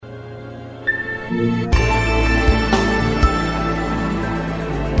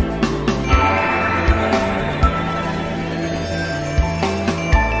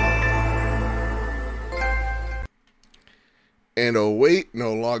And oh wait,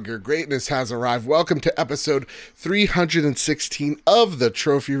 no longer greatness has arrived. Welcome to episode 316 of The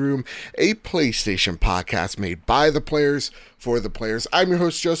Trophy Room, a PlayStation podcast made by the players for the players. I'm your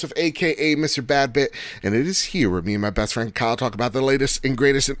host, Joseph, aka Mr. Badbit, and it is here where me and my best friend Kyle talk about the latest and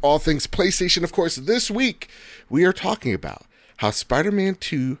greatest in all things PlayStation. Of course, this week we are talking about how Spider-Man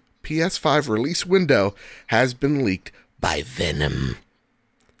 2 PS5 release window has been leaked by Venom.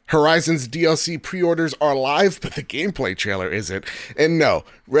 Horizon's DLC pre-orders are live, but the gameplay trailer isn't. And no,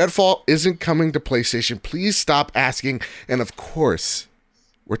 Redfall isn't coming to PlayStation. Please stop asking. And of course,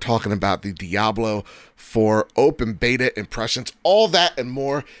 we're talking about the Diablo 4 open beta impressions, all that and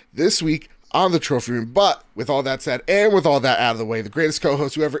more this week on the Trophy Room. But with all that said, and with all that out of the way, the greatest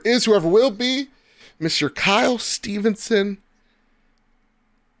co-host, whoever is, whoever will be, Mr. Kyle Stevenson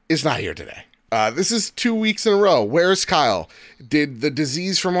is not here today. This is 2 weeks in a row. Where's Kyle? Did the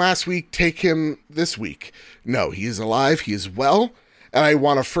disease from last week take him this week? No, he is alive. He is well. And I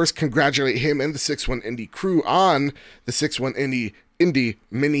want to first congratulate him and the 6-1 Indie crew on the 6-1 Indie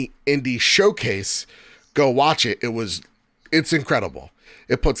Mini Indie Showcase. Go watch it. It's incredible.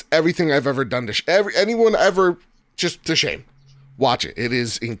 It puts everything I've ever done to anyone ever just to shame. Watch it. It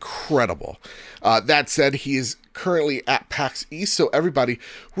is incredible. That said, he is currently at PAX East, so everybody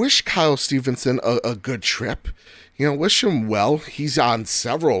wish Kyle Stevenson a good trip. You know, wish him well. He's on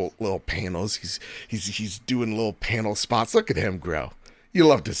several little panels. He's doing little panel spots. Look at him grow. You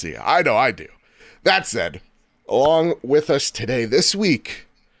love to see it. I know I do. That said, along with us today, this week,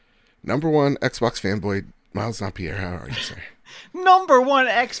 number one Xbox fanboy, Miles Napier. How are you, sir? Number one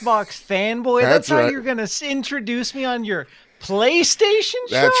Xbox fanboy? That's how right. You're going to introduce me on your PlayStation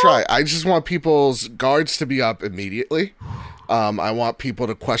show? That's right. I just want people's guards to be up immediately. I want people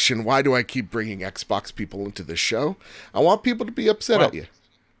to question, why do I keep bringing Xbox people into this show? I want people to be upset at you.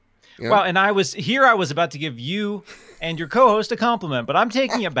 Well, and I was about to give you and your co-host a compliment, but I'm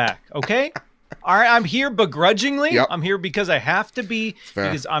taking it back, okay? All right, I'm here begrudgingly. Yep. I'm here because I have to be,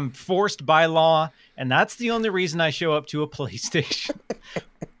 because I'm forced by law, and that's the only reason I show up to a PlayStation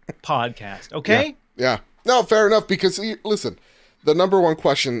podcast, okay? Yeah. No, fair enough, because, listen, the number one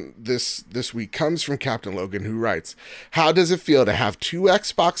question this week comes from Captain Logan, who writes, how does it feel to have two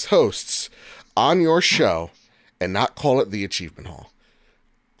Xbox hosts on your show and not call it the Achievement Hall?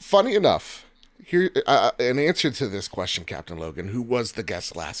 Funny enough, here an answer to this question, Captain Logan, who was the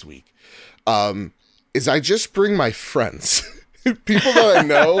guest last week, is I just bring my friends, people that I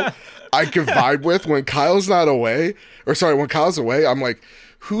know I can vibe with when Kyle's away, I'm like,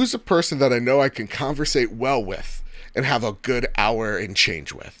 who's a person that I know I can conversate well with and have a good hour and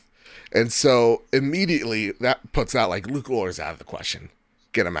change with? And so immediately that puts out like Luke Orr's out of the question.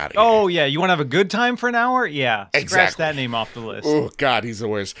 Get him out of here. Oh, yeah. You want to have a good time for an hour? Yeah. Exactly. Scratch that name off the list. Oh, God, he's the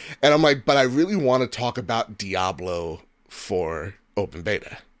worst. And I'm like, but I really want to talk about Diablo 4 open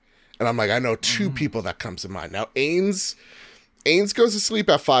beta. And I'm like, I know two people that comes to mind. Now, Ains goes to sleep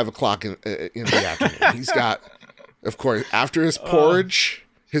at 5 o'clock in the afternoon. He's got, of course, after his porridge,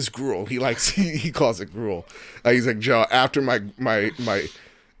 his gruel. He calls it gruel. He's like, Joe, after my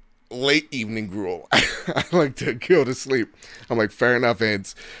late evening gruel, I like to go to sleep. I'm like, fair enough,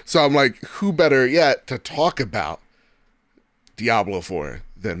 Ains. So I'm like, who better yet to talk about Diablo 4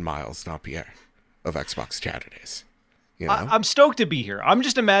 than Miles Napier of Xbox Saturdays? You know? I'm stoked to be here. I'm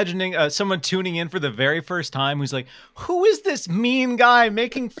just imagining someone tuning in for the very first time who's like, who is this mean guy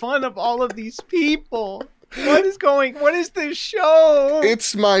making fun of all of these people? What is this show?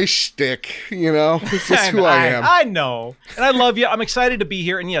 It's my shtick, you know? It's just who I am. I know. And I love you. I'm excited to be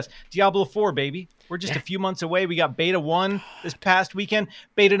here. And yes, Diablo 4, baby. We're just a few months away. We got beta 1 this past weekend.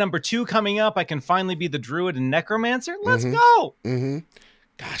 Beta number 2 coming up. I can finally be the druid and necromancer. Let's go. Mm-hmm.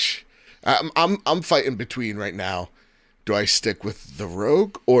 Gosh. I'm fighting between right now. Do I stick with the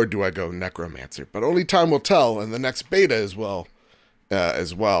rogue or do I go necromancer? But only time will tell in the next beta as well.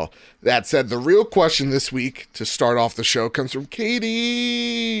 That said, the real question this week to start off the show comes from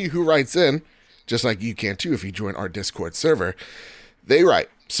Katie, who writes in, just like you can too if you join our Discord server. They write,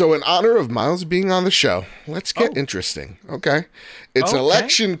 so in honor of Miles being on the show, let's get interesting, okay? It's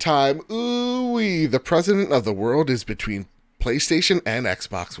election time. Ooh-wee. The president of the world is between PlayStation and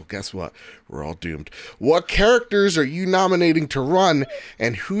Xbox. Well, guess what? We're all doomed. What characters are you nominating to run,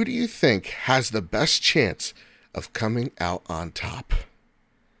 and who do you think has the best chance of coming out on top?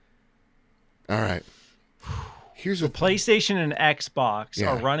 All right. Here's what PlayStation and Xbox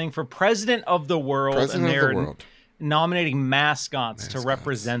are running for president of the world, and they're nominating mascots to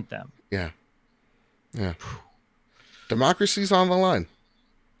represent them. Yeah. Yeah. Democracy's on the line.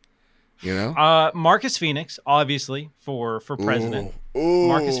 You know? Marcus Phoenix, obviously, for president. Ooh.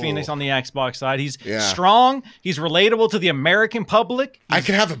 Marcus Phoenix on the Xbox side. He's Yeah. strong. He's relatable to the American public. I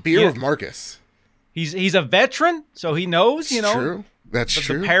could have a beer with Marcus. He's a veteran, so he knows, True. That's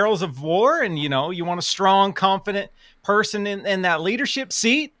true. The perils of war, and you want a strong, confident person in that leadership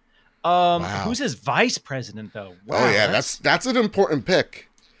seat. Wow. Who's his vice president though? Wow, oh yeah, that's an important pick.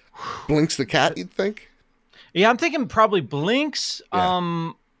 Blinks the cat, you'd think? Yeah, I'm thinking probably Blinks.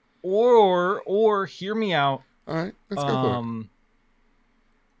 Yeah. Or hear me out. All right, let's go for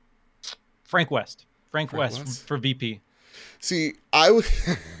it. Frank West. Frank West for VP. See,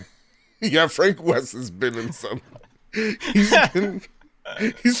 yeah, Frank West has been in some. He's been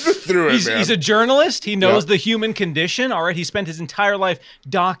through it, man. He's a journalist. He knows the human condition. All right, he spent his entire life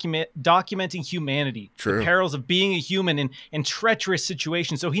documenting humanity, True. The perils of being a human in treacherous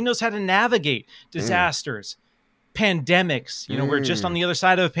situations. So he knows how to navigate disasters, pandemics. We're just on the other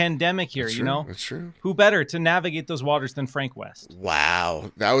side of a pandemic here. That's true. Who better to navigate those waters than Frank West?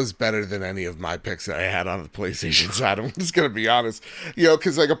 Wow, that was better than any of my picks that I had on the PlayStation side. I'm just gonna be honest,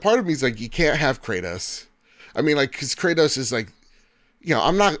 because like a part of me is like, you can't have Kratos. I mean, like, because Kratos is like,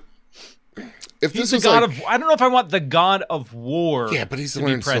 I'm not. If He's this was the god like, of, I don't know if I want the god of war. yeah, but he's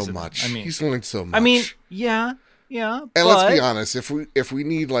learned so much. He's learned so much. I mean, yeah. And let's be honest, if we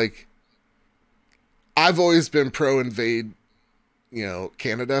need, like, I've always been pro invade,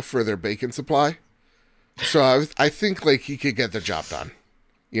 Canada for their bacon supply. So I think like he could get the job done.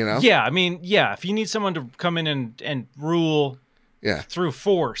 Yeah, I mean, yeah. If you need someone to come in and rule, through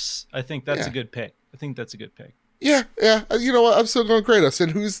force, I think that's a good pick. Yeah. You know what? I'm still going Kratos.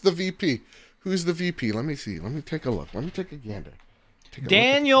 And who's the VP? Let me see. Let me take a look. Let me take a gander.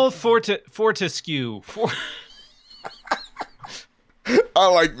 Daniel Fortescue. I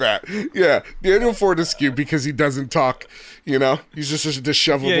like that. Yeah, Daniel Fortescue, because he doesn't talk. He's just a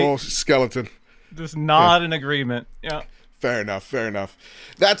dishevelable skeleton. Just nod in agreement. Yeah. Fair enough.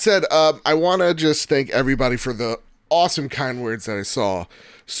 That said, I want to just thank everybody for the awesome kind words that I saw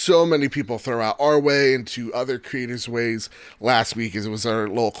so many people throw out our way and to other creators' ways last week, as it was our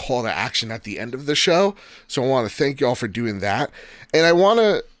little call to action at the end of the show. So I want to thank y'all for doing that. And I want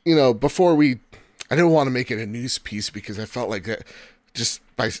to, I didn't want to make it a news piece because I felt like that just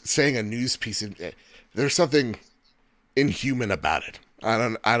by saying a news piece, there's something inhuman about it. I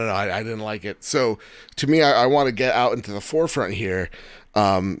don't know. I didn't like it. So to me, I want to get out into the forefront here.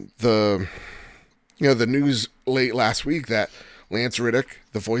 The news late last week that Lance Reddick,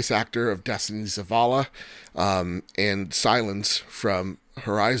 the voice actor of Destiny Zavala, and Silence from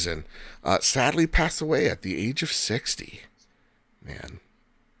Horizon, sadly passed away at the age of 60. Man.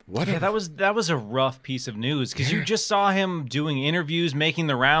 That was a rough piece of news, because you just saw him doing interviews, making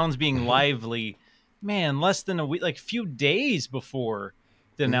the rounds, being lively. Man, less than a week, like a few days before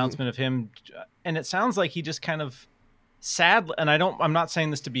the announcement of him, and it sounds like he just kind of sad. And I'm not saying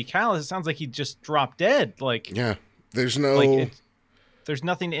this to be callous. It sounds like he just dropped dead. Like, yeah, there's no, there's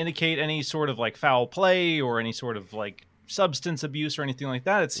nothing to indicate any sort of like foul play or any sort of like substance abuse or anything like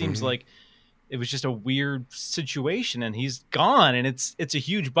that. It seems like it was just a weird situation, and he's gone, and it's a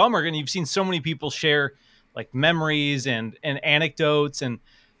huge bummer. And you've seen so many people share like memories and anecdotes, and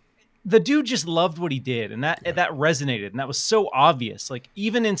the dude just loved what he did, and that resonated, and that was so obvious. Like,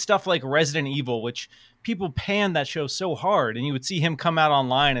 even in stuff like Resident Evil, which people panned that show so hard, and you would see him come out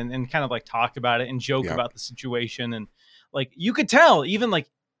online and kind of like talk about it and joke about the situation, and like you could tell, even like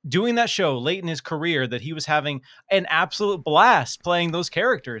doing that show late in his career, that he was having an absolute blast playing those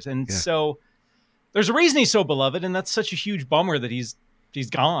characters. And so there's a reason he's so beloved, and that's such a huge bummer that he's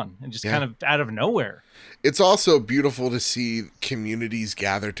gone and just kind of out of nowhere. It's also beautiful to see communities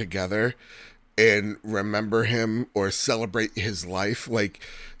gather together and remember him or celebrate his life. Like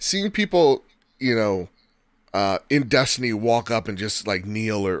seeing people, in Destiny walk up and just like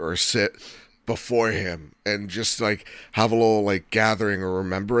kneel or sit before him and just like have a little like gathering or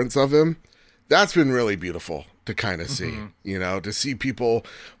remembrance of him. That's been really beautiful to kind of see, to see people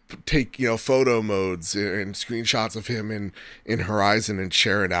take, photo modes and screenshots of him in Horizon and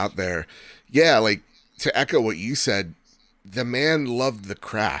share it out there. Yeah, like to echo what you said, the man loved the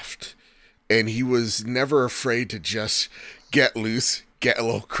craft, and he was never afraid to just get loose, get a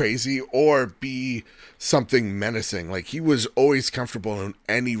little crazy, or be something menacing. Like he was always comfortable in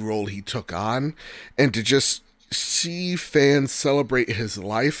any role he took on, and to just see fans celebrate his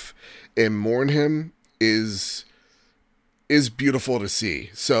life and mourn him is beautiful to see.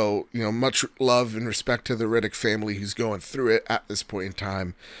 So, much love and respect to the Riddick family who's going through it at this point in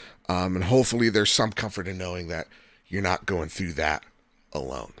time. And hopefully there's some comfort in knowing that you're not going through that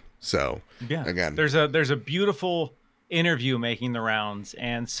alone. So Yeah. again, There's a beautiful interview making the rounds,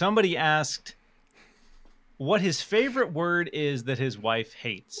 and somebody asked what his favorite word is that his wife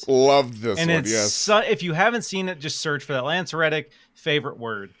hates. love this And one. it's Yes. if you haven't seen it, just search for that. Lance Reddick favorite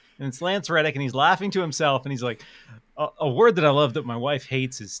word, and it's Lance Reddick, and he's laughing to himself, and he's like, "A word that I love that my wife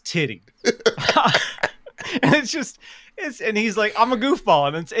hates is titty." And and he's like, "I'm a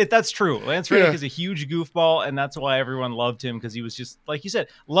goofball," and that's true. Lance Reddick is a huge goofball, and that's why everyone loved him, because he was just, like you said,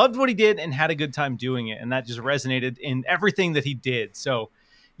 loved what he did and had a good time doing it, and that just resonated in everything that he did. So,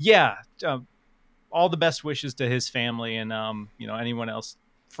 yeah. All the best wishes to his family and anyone else,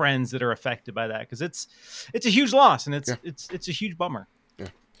 friends that are affected by that, because it's a huge loss, and it's a huge bummer. Yeah.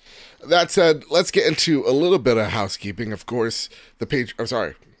 That said, let's get into a little bit of housekeeping. Of course, the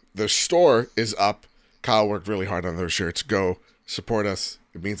store is up. Kyle worked really hard on those shirts. Go support us.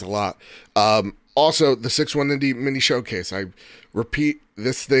 It means a lot. Also, the 6-1 Indie mini showcase. I repeat,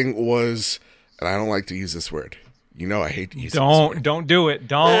 this thing was, and I don't like to use this word. I hate to use this word. Don't do it.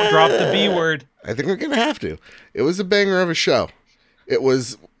 Don't drop the B word. I think we're going to have to. It was a banger of a show. It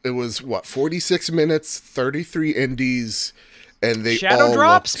was what, 46 minutes, 33 indies, and they shadow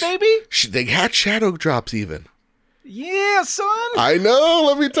drops, baby? They had shadow drops even. Yeah, son. I know.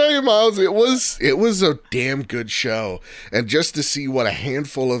 Let me tell you, Miles, it was a damn good show. And just to see what a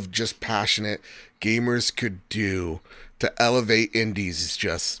handful of just passionate gamers could do to elevate indies is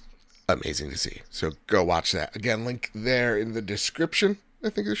just amazing to see. So go watch that. Again, link there in the description. I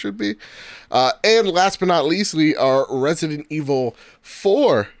think there should be. And last but not leastly, our Resident Evil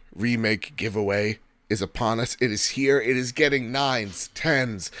 4 remake giveaway is upon us. It is here. It is getting 9s,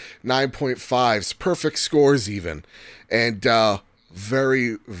 10s, 9.5s, perfect scores even. And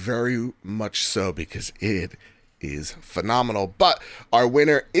very, very much so, because it is phenomenal. But our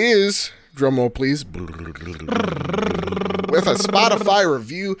winner is, drumroll please, with a Spotify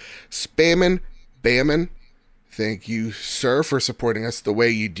review, Spammin' Bammin'. Thank you, sir, for supporting us the way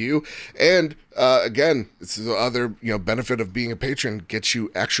you do. And again, this is the other benefit of being a patron, gets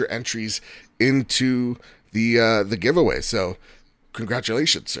you extra entries into the giveaway. So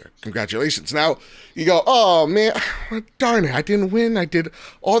congratulations, sir. Congratulations. Now you go, oh man, darn it, I didn't win. I did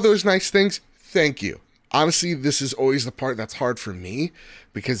all those nice things. Thank you. Honestly, this is always the part that's hard for me,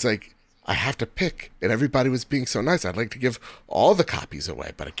 because I have to pick, and everybody was being so nice. I'd like to give all the copies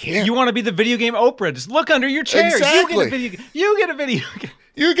away, but I can't. You want to be the video game Oprah? Just look under your chair. Exactly. You get a video.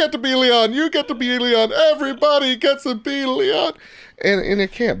 You get to be Leon. You get to be Leon. Everybody gets to be Leon, and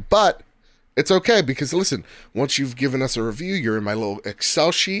it can't. But it's okay, because listen, once you've given us a review, you're in my little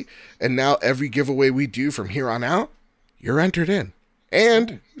Excel sheet, and now every giveaway we do from here on out, you're entered in.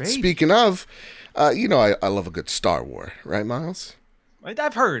 And speaking of, I love a good Star Wars, right, Miles?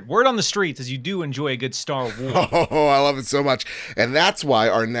 I've heard word on the streets is you do enjoy a good Star Wars. Oh, I love it so much. And that's why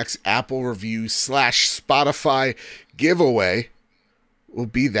our next Apple review / Spotify giveaway will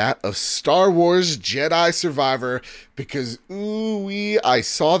be that of Star Wars Jedi Survivor, because I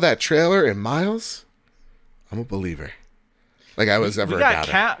saw that trailer, and Miles, I'm a believer. Like I was ever a doubter.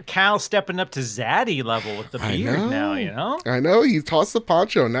 We got Cal stepping up to Zaddy level with the beard now, I know. He tossed the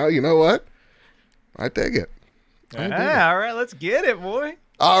poncho. Now, you know what? I dig it. All right, let's get it, boy.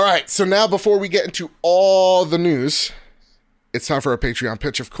 All right, so now before we get into all the news, it's time for our Patreon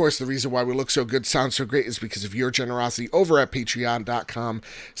pitch. Of course, the reason why we look so good, sound so great is because of your generosity over at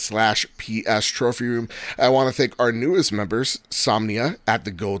patreon.com/PS Trophy Room. I want to thank our newest members, Somnia at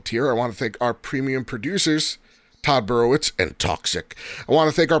the gold tier. I want to thank our premium producers, Todd Burowitz and Toxic. I want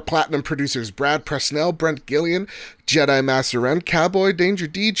to thank our platinum producers, Brad Presnell, Brent Gillian, Jedi Master Ren, Cowboy, Danger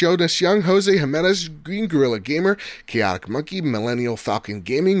D, Jonas Young, Jose Jimenez, Green Gorilla Gamer, Chaotic Monkey, Millennial Falcon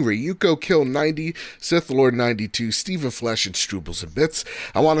Gaming, Ryuko Kill 90, Sith Lord 92, Steve Flesh, and Strubles and Bits.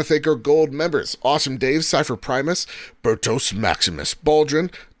 I want to thank our gold members, Awesome Dave, Cypher Primus, Bertos Maximus, Baldrin,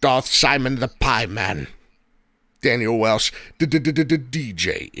 Darth Simon the Pie Man, Daniel Welsh,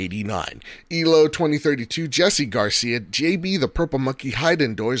 DJ89, Elo 2032, Jesse Garcia, JB the Purple Monkey, Hide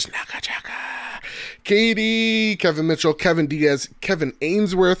Indoors, Nakachaka, Katie, Kevin Mitchell, Kevin Diaz, Kevin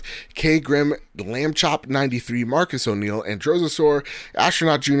Ainsworth, K Grim, Lamb Chop 93, Marcus O'Neill, Androsasaur,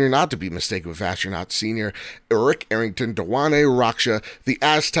 Astronaut Jr., not to be mistaken with Astronaut Senior, Eric Arrington, Dewane Raksha, the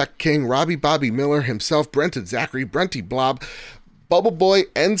Aztec King, Robbie Bobby Miller himself, Brenton Zachary, Brenty Blob, Bubble Boy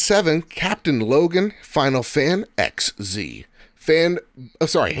N7, Captain Logan, Final Fan XZ,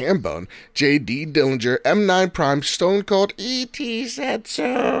 Hambone, JD Dillinger, M9 Prime, Stone Cold, ET said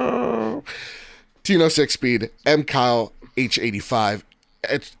so, Tino 6 Speed, M Kyle, H85,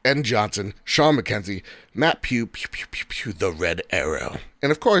 N Johnson, Sean McKenzie, Matt Pugh, The Red Arrow,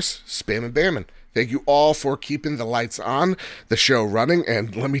 and of course, Spammin' Bammin'. Thank you all for keeping the lights on, the show running,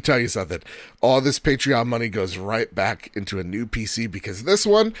 and let me tell you something. All this Patreon money goes right back into a new PC because this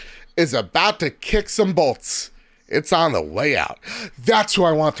one is about to kick some bolts. It's on the way out. That's who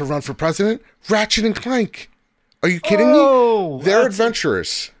I want to run for president, Ratchet and Clank. Are you kidding me? They're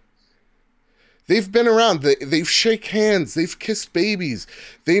adventurers. They've been around. They've shake hands. They've kissed babies.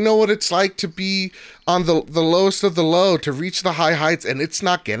 They know what it's like to be on the lowest of the low, to reach the high heights, and it's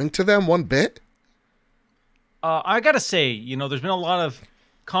not getting to them one bit. I got to say, there's been a lot of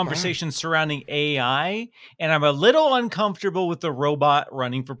conversations surrounding AI, and I'm a little uncomfortable with the robot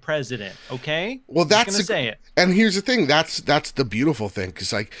running for president, okay? Well, that's going to say it. And here's the thing. That's the beautiful thing,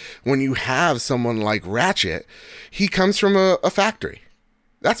 because, like, when you have someone like Ratchet, he comes from a factory.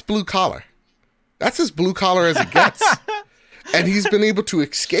 That's blue collar. That's as blue collar as it gets. And he's been able to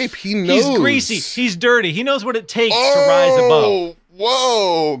escape. He knows. He's greasy. He's dirty. He knows what it takes to rise above.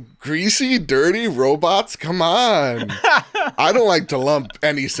 Whoa, greasy, dirty robots? Come on. I don't like to lump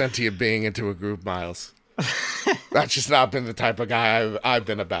any sentient being into a group, Miles. That's just not been the type of guy I've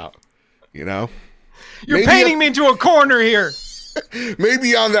been about, You're painting me into a corner here.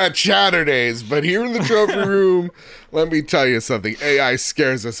 Maybe on that Chatterdays, but here in the trophy room, let me tell you something. AI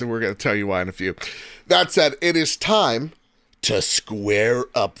scares us, and we're going to tell you why in a few. That said, it is time to square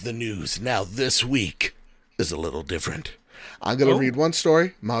up the news. Now, this week is a little different. I'm going to read one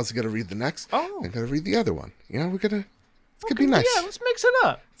story. Miles is going to read the next. I'm going to read the other one. It's going to be nice. Yeah, let's mix it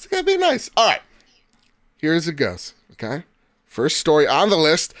up. It's going to be nice. All right. Here's it goes. Okay. First story on the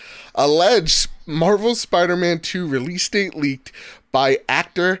list. Alleged Marvel Spider-Man 2 release date leaked by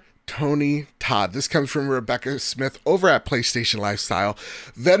actor Tony Todd. This comes from Rebecca Smith over at PlayStation Lifestyle.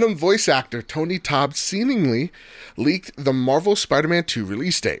 Venom voice actor Tony Todd seemingly leaked the Marvel Spider-Man 2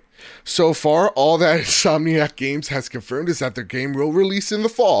 release date. So far, all that Insomniac Games has confirmed is that their game will release in the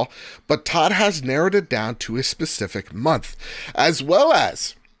fall, but Todd has narrowed it down to a specific month, as well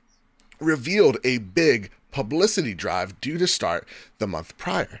as revealed a big publicity drive due to start the month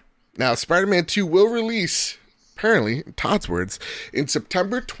prior. Now, Spider-Man 2 will release, apparently, in Todd's words, in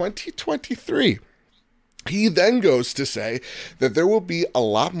September 2023. He then goes to say that there will be a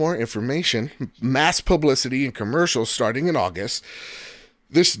lot more information, mass publicity, and commercials starting in August.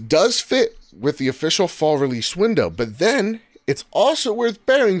 This does fit with the official fall release window, but then it's also worth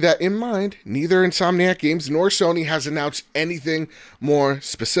bearing that in mind. Neither Insomniac Games nor Sony has announced anything more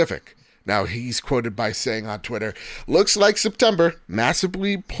specific. Now, he's quoted by saying on Twitter, "Looks like September,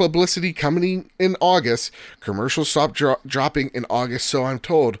 massively publicity coming in August, commercials stop dropping in August, so I'm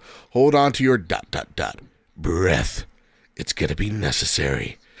told, hold on to your ... breath. It's gonna be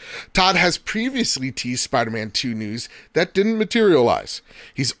necessary." Todd has previously teased Spider-Man 2 news that didn't materialize.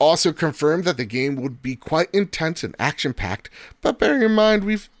 He's also confirmed that the game would be quite intense and action-packed, but bearing in mind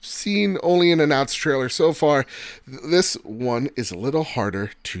we've seen only an announced trailer so far, this one is a little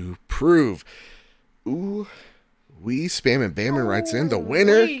harder to prove. Ooh, Spam and Bamman writes in the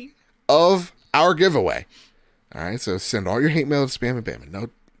winner of our giveaway. All right, so send all your hate mail to Spam and Bamman. No,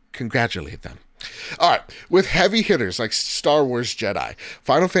 congratulate them. All right, with heavy hitters like Star Wars Jedi,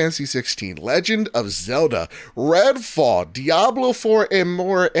 Final Fantasy 16, Legend of Zelda, Redfall, Diablo 4, and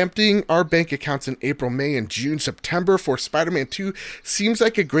more emptying our bank accounts in April, May, and June, September for Spider-Man 2 seems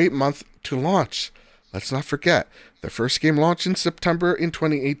like a great month to launch. Let's not forget, the first game launched in September in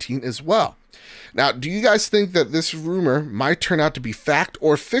 2018 as well. Now, do you guys think that this rumor might turn out to be fact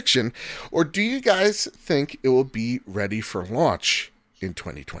or fiction, or do you guys think it will be ready for launch in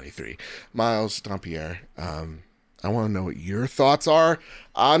 2023? Miles, Dampierre, I want to know what your thoughts are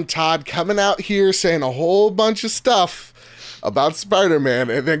on Todd coming out here saying a whole bunch of stuff about Spider-Man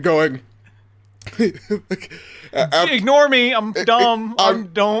and then going, ignore me, I'm dumb,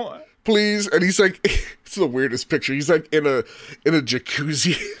 don't. Please. And he's like, it's the weirdest picture. He's like in a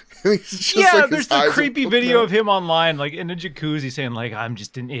jacuzzi. There's the creepy video of him online, like in a jacuzzi saying like, I'm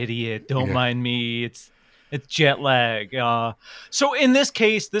just an idiot, don't mind me, it's jet lag. So in this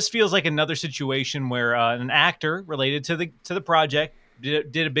case, this feels like another situation where an actor related to the project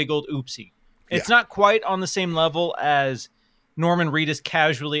did a big old oopsie. It's not quite on the same level as Norman Reedus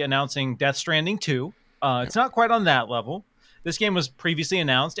casually announcing Death Stranding 2. It's not quite on that level. This game was previously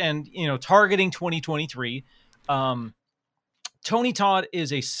announced and, targeting 2023. Tony Todd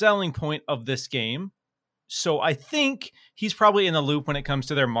is a selling point of this game. So I think he's probably in the loop when it comes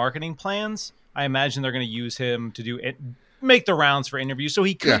to their marketing plans. I imagine they're going to use him to make the rounds for interviews. So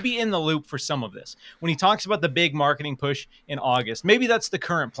he could be in the loop for some of this. When he talks about the big marketing push in August, maybe that's the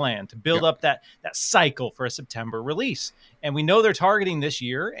current plan to build up that cycle for a September release. And we know they're targeting this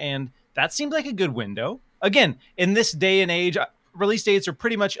year, and that seems like a good window. Again, in this day and age, release dates are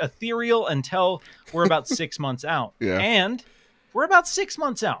pretty much ethereal until we're about 6 months out. Yeah. And we're about 6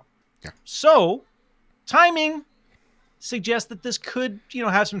 months out. Yeah. So timing suggests that this could,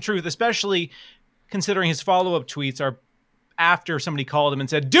 have some truth, especially considering his follow-up tweets are after somebody called him and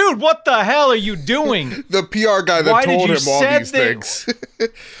said, dude, what the hell are you doing? The PR guy that told him all these things.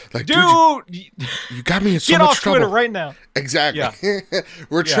 Like, dude, you got me in so get much off trouble. Twitter right now. Exactly. Yeah.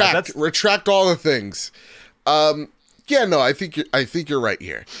 Retract all the things. I think you're right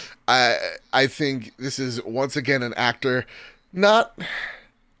here. I think this is once again an actor not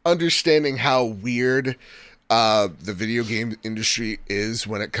understanding how weird the video game industry is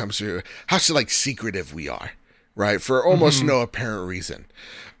when it comes to how secretive we are, right? For almost no apparent reason.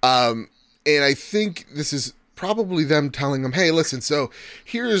 And I think this is probably them telling them, hey, listen, so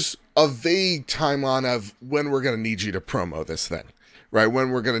here's a vague timeline of when we're going to need you to promo this thing, right? When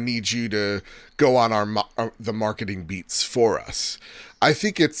we're going to need you to go on the marketing beats for us. I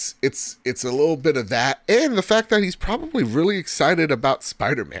think it's a little bit of that, and the fact that he's probably really excited about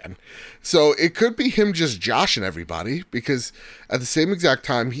Spider-Man. So it could be him just joshing everybody, because at the same exact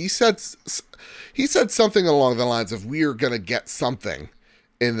time he said something along the lines of, we're gonna get something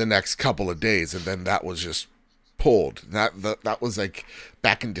in the next couple of days, and then that was just pulled. That was like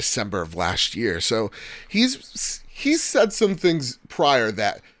back in December of last year. So he's said some things prior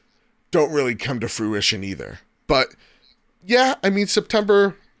that don't really come to fruition either. But yeah, I mean,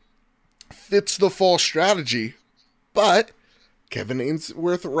 September fits the fall strategy, but Kevin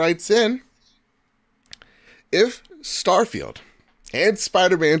Ainsworth writes in, if Starfield and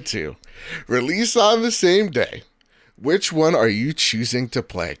Spider-Man 2 release on the same day, which one are you choosing to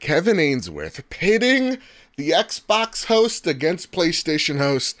play? Kevin Ainsworth pitting the Xbox host against PlayStation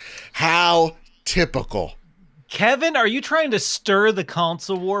host. How typical. Kevin, are you trying to stir the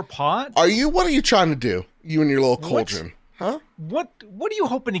console war pot? What are you trying to do? You and your little cauldron. Huh? What are you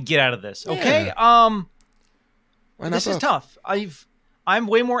hoping to get out of this? Okay. This is tough. I'm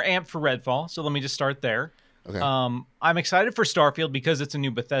way more amped for Redfall, so let me just start there. Okay. I'm excited for Starfield because it's a new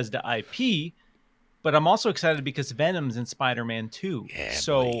Bethesda IP, but I'm also excited because Venom's in Spider-Man 2. Yeah,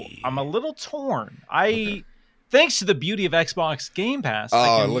 so boy. I'm a little torn. Thanks to the beauty of Xbox Game Pass,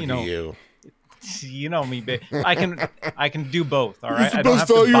 look at you. You know me, babe. I can do both. All right. I don't have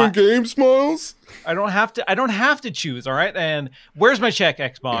to buy in games, Miles. I don't have to choose. All right. And where's my check,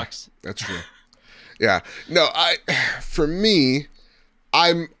 Xbox? Yeah, that's true. Yeah. No, for me,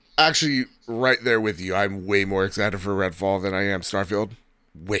 I'm actually right there with you. I'm way more excited for Redfall than I am Starfield.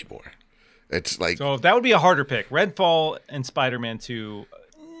 Way more. It's like, so that would be a harder pick. Redfall and Spider-Man 2.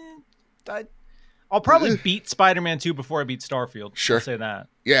 I'll probably beat Spider-Man 2 before I beat Starfield. Sure. I'll say that.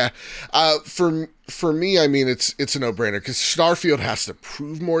 Yeah. For me, I mean, it's a no-brainer because Starfield has to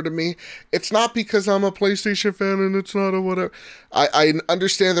prove more to me. It's not because I'm a PlayStation fan and it's not a whatever. I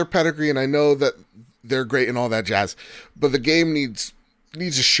understand their pedigree and I know that they're great and all that jazz, but the game needs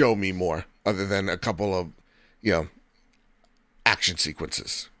to show me more other than a couple of, action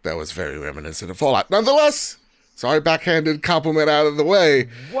sequences. That was very reminiscent of Fallout. Nonetheless, sorry, backhanded compliment out of the way.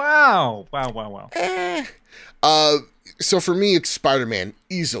 Wow. So for me, it's Spider-Man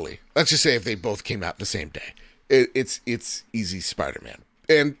easily. Let's just say if they both came out the same day, it's easy Spider-Man.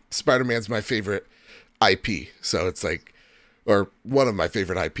 And Spider-Man's my favorite IP, so it's like, or one of my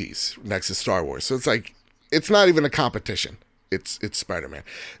favorite IPs next to Star Wars. So it's like, it's not even a competition. It's Spider-Man.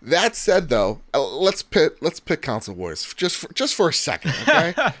 That said, though, let's pick console wars just for a second,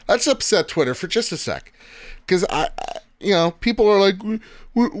 okay? Let's upset Twitter for just a sec, because I people are like,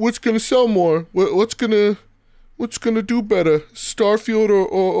 what's gonna sell more? What's gonna do better, Starfield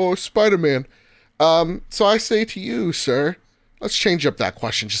or Spider-Man? So I say to you, sir, let's change up that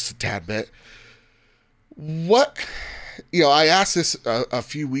question just a tad bit. I asked this a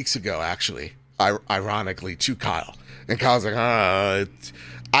few weeks ago, actually, ironically, to Kyle. And Kyle's like,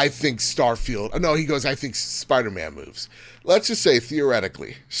 I think Starfield. No, he goes, I think Spider-Man moves. Let's just say,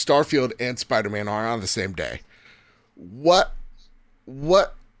 theoretically, Starfield and Spider-Man are on the same day. What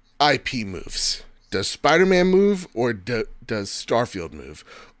IP moves? Does Spider-Man move or does Starfield move?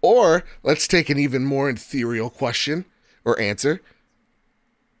 Or let's take an even more ethereal question or answer.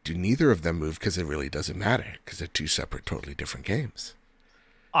 Do neither of them move because it really doesn't matter because they're two separate, totally different games?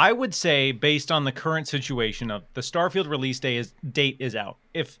 I would say, based on the current situation of the Starfield release date is out.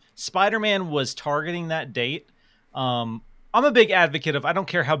 If Spider-Man was targeting that date, I'm a big advocate of, I don't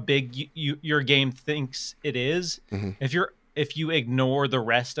care how big your game thinks it is. Mm-hmm. If you ignore the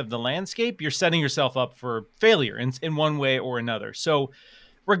rest of the landscape, you're setting yourself up for failure in one way or another. So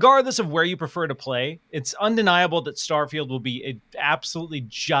regardless of where you prefer to play, it's undeniable that Starfield will be an absolutely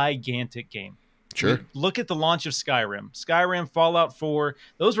gigantic game. Sure. Look at the launch of Skyrim, Fallout 4.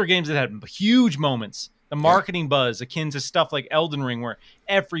 Those were games that had huge moments. The marketing buzz akin to stuff like Elden Ring, where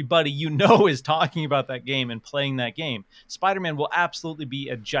everybody is talking about that game and playing that game. Spider-Man will absolutely be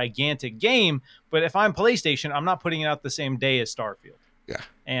a gigantic game, but if I'm PlayStation, I'm not putting it out the same day as Starfield. Yeah.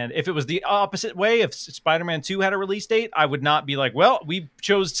 And if it was the opposite way, if Spider-Man 2 had a release date, I would not be like, well, we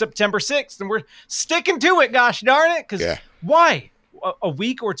chose September 6th and we're sticking to it, gosh darn it. Because why? A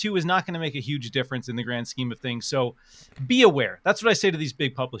week or two is not going to make a huge difference in the grand scheme of things. So be aware. That's what I say to these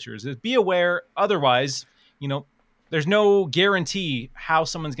big publishers is be aware. Otherwise, there's no guarantee how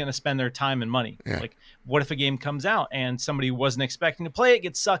someone's going to spend their time and money. Yeah. Like, what if a game comes out and somebody wasn't expecting to play it,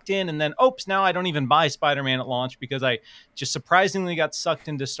 gets sucked in, and then, oops, now I don't even buy Spider-Man at launch because I just surprisingly got sucked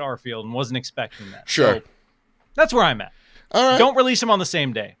into Starfield and wasn't expecting that. Sure. So that's where I'm at. All right. Don't release them on the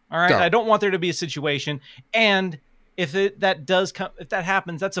same day. All right. I don't want there to be a situation. And if that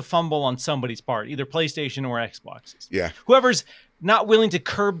happens, that's a fumble on somebody's part, either PlayStation or Xbox. Yeah. Whoever's not willing to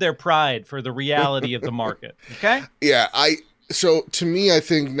curb their pride for the reality of the market. Okay. Yeah. So to me, I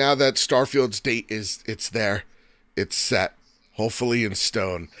think now that Starfield's date it's there, it's set, hopefully in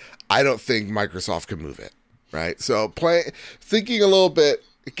stone. I don't think Microsoft can move it. Right. So thinking a little bit,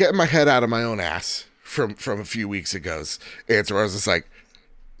 getting my head out of my own ass from a few weeks ago's answer, where I was just like,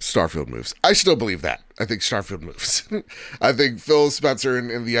 Starfield moves. I still believe that. I think Starfield moves. I think Phil Spencer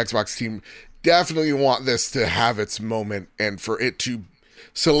and the Xbox team definitely want this to have its moment and for it to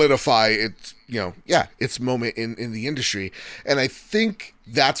solidify its, its moment in the industry. And I think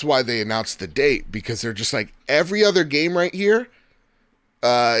that's why they announced the date, because they're just like, every other game right here,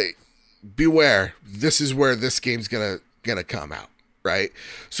 beware. This is where this game's gonna come out. Right.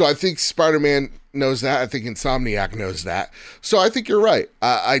 So I think Spider-Man knows that. I think Insomniac knows that. So I think you're right.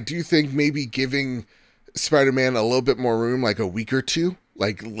 I do think maybe giving Spider-Man a little bit more room, like a week or two,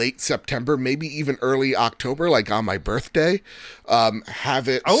 like late September, maybe even early October, like on my birthday, have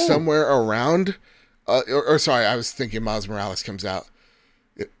it somewhere around, sorry, I was thinking Miles Morales comes out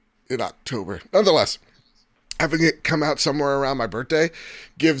in October. Nonetheless, having it come out somewhere around my birthday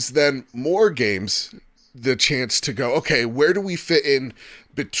gives then more games the chance to go, okay, where do we fit in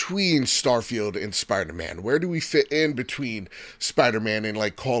between Starfield and Spider-Man? Where do we fit in between Spider-Man and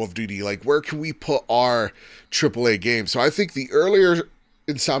like Call of Duty? Like, where can we put our AAA games? So I think the earlier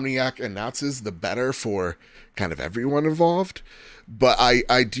Insomniac announces, the better for kind of everyone involved. But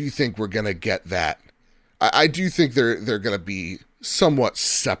I do think we're going to get that. I do think they're going to be somewhat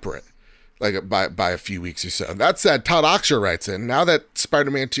separate, like by a few weeks or so. That said, Todd Oxer writes in, now that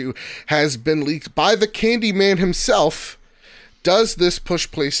Spider-Man 2 has been leaked by the Candyman himself, does this push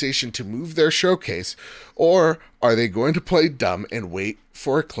PlayStation to move their showcase, or are they going to play dumb and wait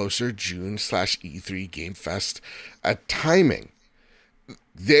for a closer June/E3 Game Fest timing?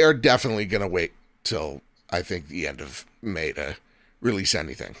 They are definitely going to wait till, I think, the end of May to release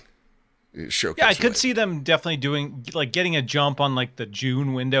anything. Showcase. Yeah, I could see them definitely doing, like, getting a jump on like the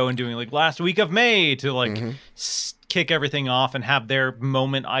June window and doing like last week of May to like kick everything off and have their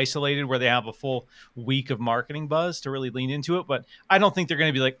moment isolated where they have a full week of marketing buzz to really lean into it. But I don't think they're going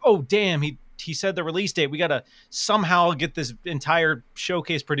to be like, oh damn, he said the release date, we got to somehow get this entire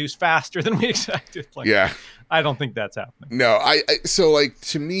showcase produced faster than we expected. Like, yeah, I don't think that's happening. No, so like,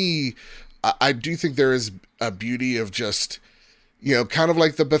 to me, I do think there is a beauty of just, kind of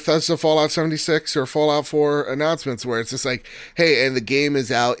like the Bethesda Fallout 76 or Fallout 4 announcements, where it's just like, hey, and the game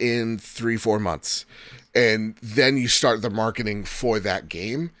is out in 3-4 months. And then you start the marketing for that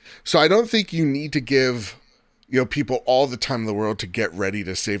game. So I don't think you need to give, people all the time in the world to get ready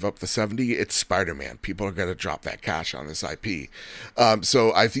to save up the 70. It's Spider-Man. People are going to drop that cash on this IP.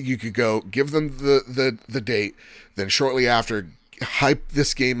 So I think you could go give them the date, then shortly after, hype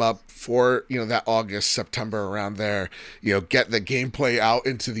this game up for, that August, September, around there, get the gameplay out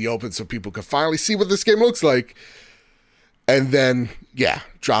into the open so people can finally see what this game looks like. And then,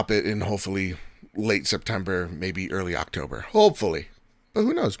 drop it in hopefully late September, maybe early October, hopefully. But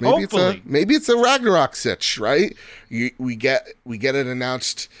who knows? Maybe it's a Ragnarok sitch, right? We get it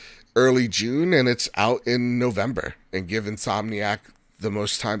announced early June and it's out in November, and give Insomniac the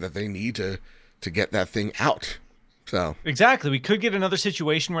most time that they need to get that thing out. So exactly, we could get another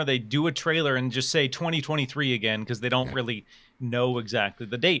situation where they do a trailer and just say 2023 again because they don't really know exactly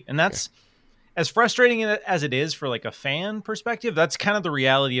the date, and that's as frustrating as it is for like a fan perspective. That's kind of the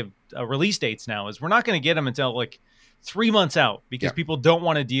reality of release dates now. Is we're not going to get them until like 3 months out because people don't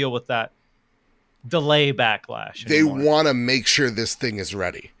want to deal with that delay backlash anymore. They want to make sure this thing is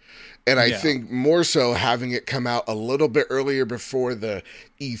ready. And I think more so having it come out a little bit earlier before the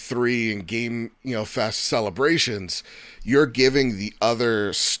E3 and Game, Fest celebrations, you're giving the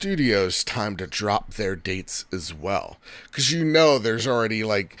other studios time to drop their dates as well. Because there's already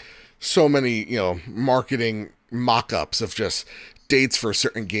like so many, marketing mock-ups of just dates for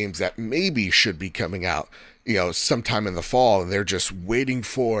certain games that maybe should be coming out, sometime in the fall, and they're just waiting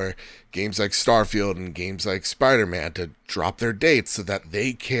for games like Starfield and games like Spider-Man to drop their dates so that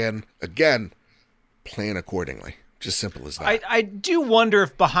they can, again, plan accordingly. Just simple as that. I do wonder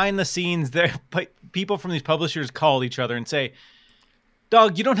if behind the scenes there people from these publishers call each other and say,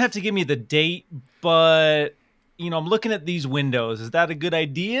 "Dog, you don't have to give me the date, but I'm looking at these windows. Is that a good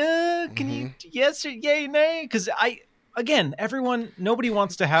idea? Can you yes or yay, nay?" Because nobody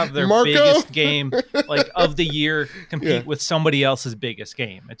wants to have their biggest game like of the year compete with somebody else's biggest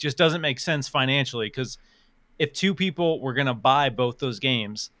game. It just doesn't make sense financially, because if two people were going to buy both those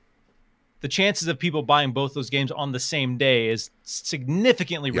games, the chances of people buying both those games on the same day is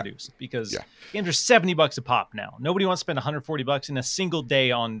significantly reduced, because games are $70 a pop now. Nobody wants to spend $140 in a single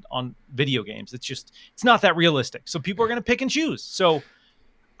day on video games. It's not that realistic. So people are going to pick and choose. So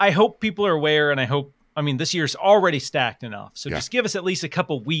I hope people are aware, and this year's already stacked enough. So just give us at least a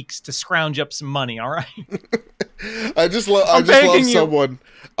couple weeks to scrounge up some money, all right? I just love someone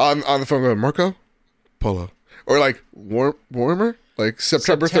on the phone going, Marco Polo. Or like warmer? Like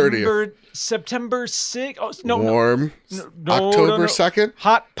September 30th. September 6th. Oh, no, warm. No, October 2nd.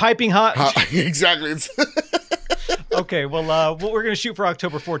 Hot, piping hot. Exactly. Okay, well, we're going to shoot for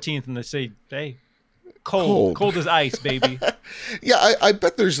October 14th, and they say, hey, cold as ice, baby. Yeah, I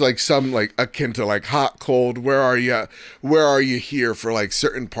bet there's like some like akin to like hot, cold. Where are you here for like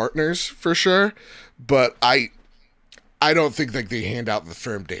certain partners for sure. But I don't think like they hand out the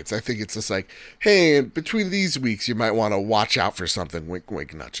firm dates. I think it's just like, hey, in between these weeks, you might want to watch out for something. Wink,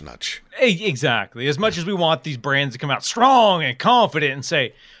 wink, nudge, nudge. Exactly. As much as we want these brands to come out strong and confident and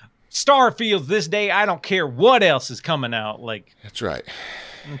say, Starfield's this day, I don't care what else is coming out. Like, that's right.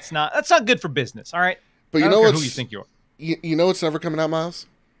 That's not good for business. All right. But you know who you think you are. You know what's never coming out, Miles?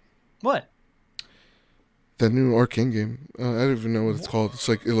 What? The new Arcane game. I don't even know what it's called. It's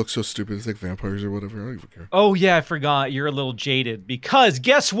like, it looks so stupid. It's like vampires or whatever. I don't even care. Oh, yeah, I forgot. You're a little jaded. Because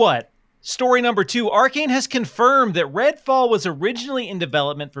guess what? Story number 2. Arcane has confirmed that Redfall was originally in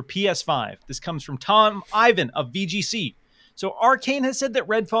development for PS5. This comes from Tom Ivan of VGC. So Arcane has said that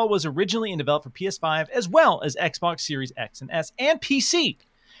Redfall was originally in development for PS5 as well as Xbox Series X and S and PC.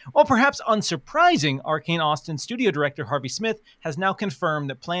 While perhaps unsurprising, Arcane Austin studio director Harvey Smith has now confirmed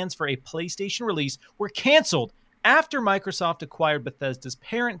that plans for a PlayStation release were canceled after Microsoft acquired Bethesda's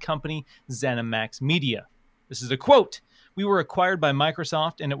parent company, ZeniMax Media. This is a quote. "We were acquired by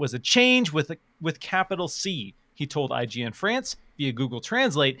Microsoft, and it was a change with capital C," he told IGN France via Google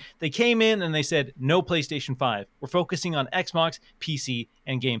Translate. "They came in and they said, no PlayStation 5. We're focusing on Xbox, PC,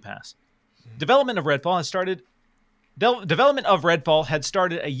 and Game Pass." Development of Redfall had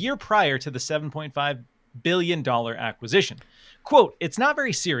started a year prior to the $7.5 billion acquisition. Quote, "It's not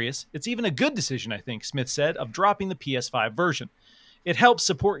very serious. It's even a good decision, I think," Smith said, of dropping the PS5 version. "It helps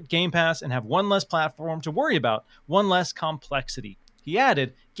support Game Pass and have one less platform to worry about, one less complexity." He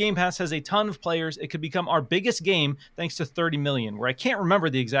added, "Game Pass has a ton of players. It could become our biggest game thanks to 30 million, where I can't remember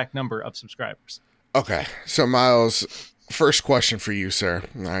the exact number of subscribers." Okay, so Miles, first question for you, sir.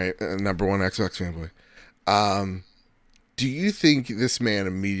 All right, number one Xbox fanboy. Do you think this man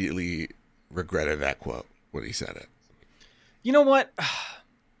immediately regretted that quote when he said it? You know what?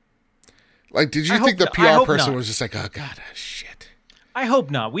 Like, did you think the PR person was just like, oh, God, shit? I hope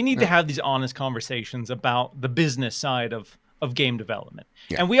not. We need to have these honest conversations about the business side of game development.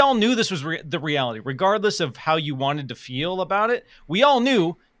 Yeah. And we all knew this was the reality. Regardless of how you wanted to feel about it, we all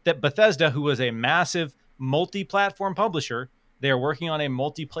knew that Bethesda, who was a massive multi-platform publisher, they are working on a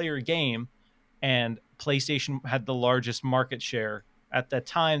multiplayer game, and PlayStation had the largest market share at the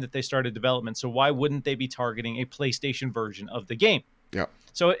time that they started development. So why wouldn't they be targeting a PlayStation version of the game? Yeah.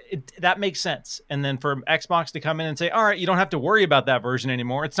 So that makes sense. And then for Xbox to come in and say, all right, you don't have to worry about that version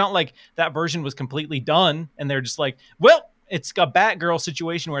anymore. It's not like that version was completely done and they're just like, well, it's a Batgirl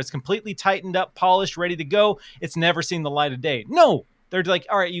situation where it's completely tightened up, polished, ready to go. It's never seen the light of day. No, they're like,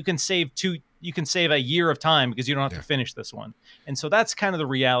 all right, you can save a year of time because you don't have to finish this one. And so that's kind of the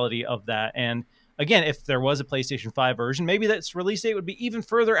reality of that. And again, if there was a PlayStation 5 version, maybe that release date would be even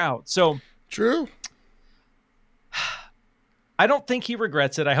further out. So true. I don't think he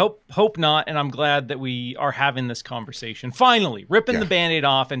regrets it. I hope not, and I'm glad that we are having this conversation. Finally, ripping the Band-Aid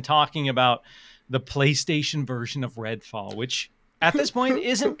off and talking about the PlayStation version of Redfall, which at this point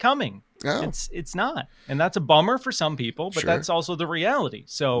isn't coming. No. It's not. And that's a bummer for some people, but that's also the reality.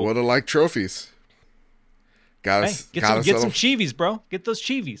 So would have liked trophies. Get some chivies, bro. Get those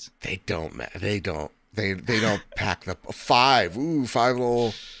chivies. They don't pack the 5. Ooh, 5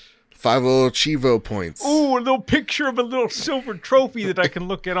 little Chivo points. Ooh, a little picture of a little silver trophy that I can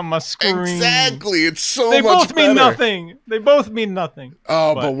look at on my screen. Exactly. It's so much better. They both mean nothing. They both mean nothing.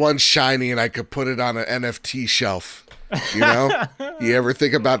 Oh, but one's shiny and I could put it on an NFT shelf. You know? You ever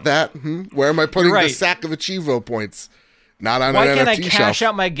think about that? Where am I putting the sack of Chivo points? Not on an NFT shelf. Why can't I cash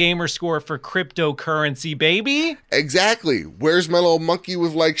out my gamer score for cryptocurrency, baby? Exactly. Where's my little monkey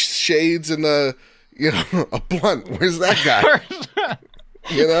with like shades and a blunt? Where's that guy?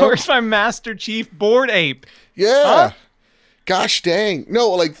 You know? Where's my Master Chief bored ape? Yeah. Huh? Gosh dang. No,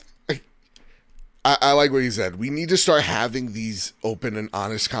 like I like what he said. We need to start having these open and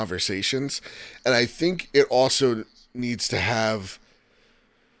honest conversations. And I think it also needs to have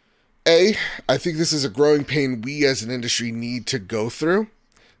I think this is a growing pain we as an industry need to go through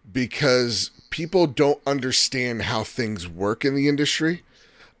because people don't understand how things work in the industry.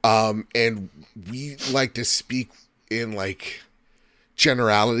 And we like to speak in like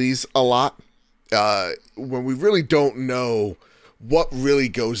generalities a lot when we really don't know what really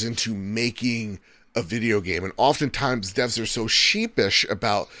goes into making a video game. And oftentimes devs are so sheepish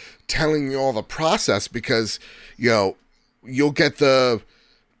about telling you all the process because, you'll get the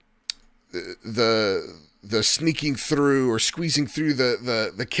sneaking through or squeezing through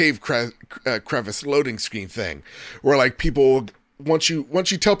the cave crevice loading screen thing where like people once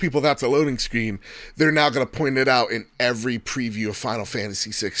you tell people that's a loading screen, they're now going to point it out in every preview of Final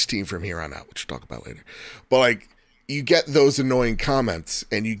Fantasy 16 from here on out, which we'll talk about later. But like you get those annoying comments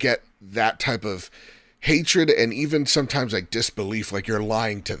and you get that type of hatred and even sometimes like disbelief, like you're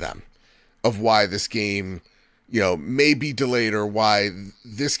lying to them of why this game may be delayed or why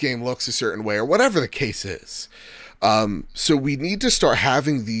this game looks a certain way or whatever the case is. So we need to start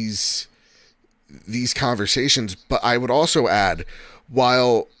having these conversations, but I would also add,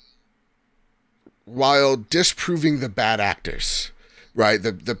 while disproving the bad actors, right?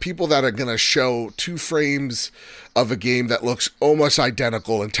 The people that are going to show 2 frames of a game that looks almost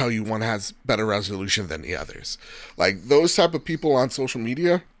identical and tell you one has better resolution than the others. Like those type of people on social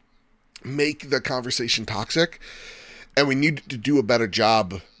media make the conversation toxic, and we need to do a better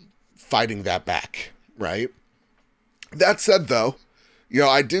job fighting that back, right? That said, though,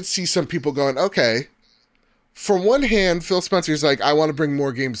 I did see some people going, okay, from one hand, Phil Spencer's like, I want to bring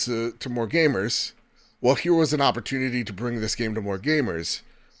more games to more gamers. Well, here was an opportunity to bring this game to more gamers,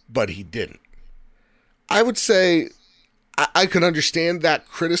 but he didn't. I would say I could understand that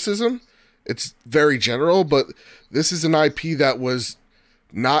criticism. It's very general, but this is an IP that was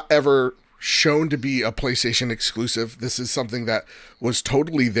not ever shown to be a PlayStation exclusive. This is something that was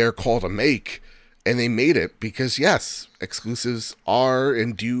totally their call to make, and they made it because, yes, exclusives are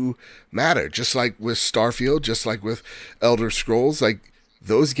and do matter. Just like with Starfield, just like with Elder Scrolls, like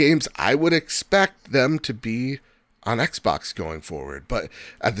those games, I would expect them to be on Xbox going forward. But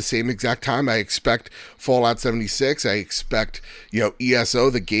at the same exact time, I expect Fallout 76, I expect, ESO,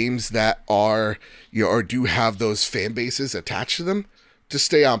 the games that are, or do have those fan bases attached to them, to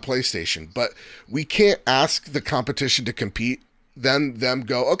stay on PlayStation. But we can't ask the competition to compete, then them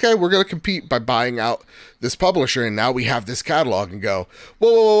go, okay, we're going to compete by buying out this publisher, and now we have this catalog, and go,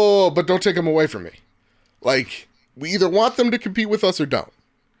 whoa, but don't take them away from me. Like, we either want them to compete with us or don't.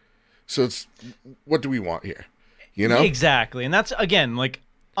 So it's, what do we want here? Exactly. And that's, again, like,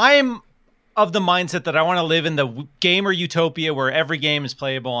 I'm of the mindset that I want to live in the gamer utopia where every game is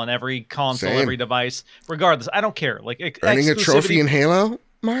playable on every console, every device, regardless. I don't care. Like earning a trophy in Halo,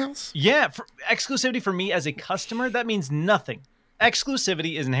 Miles? Yeah. Exclusivity for me as a customer, that means nothing.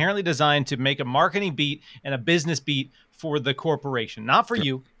 Exclusivity is inherently designed to make a marketing beat and a business beat for the corporation, not for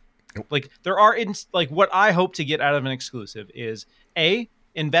you. Like there are, what I hope to get out of an exclusive is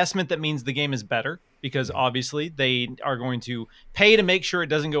investment that means the game is better, because obviously they are going to pay to make sure it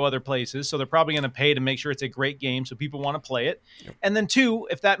doesn't go other places. So they're probably going to pay to make sure it's a great game so people want to play it. Yep. And then 2,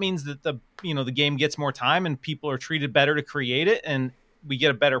 if that means that the game gets more time and people are treated better to create it and we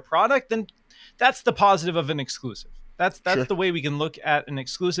get a better product, then that's the positive of an exclusive. That's sure. The way we can look at an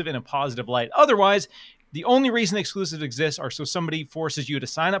exclusive in a positive light. Otherwise, the only reason exclusives exist are so somebody forces you to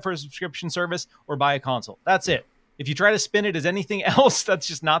sign up for a subscription service or buy a console. That's it. If you try to spin it as anything else, that's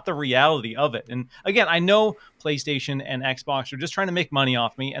just not the reality of it. And again, I know PlayStation and Xbox are just trying to make money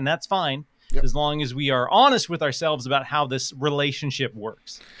off me, and that's fine, as long as we are honest with ourselves about how this relationship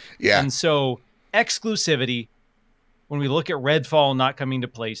works. Yeah. And so exclusivity, when we look at Redfall not coming to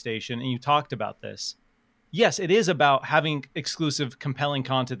PlayStation, and you talked about this, yes, it is about having exclusive, compelling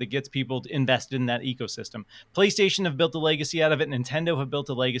content that gets people invested in that ecosystem. PlayStation have built a legacy out of it. Nintendo have built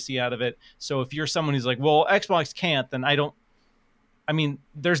a legacy out of it. So if you're someone who's like, well, Xbox can't, then I mean,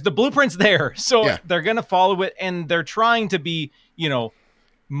 there's the blueprints there. So they're going to follow it, and they're trying to be,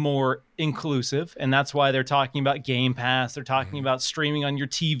 more inclusive. And that's why they're talking about Game Pass. They're talking about streaming on your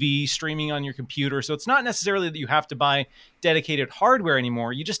TV, streaming on your computer. So it's not necessarily that you have to buy dedicated hardware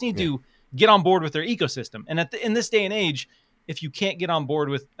anymore. You just need to get on board with their ecosystem. And in this day and age, if you can't get on board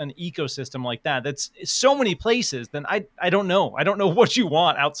with an ecosystem like that, that's so many places, then I don't know. I don't know what you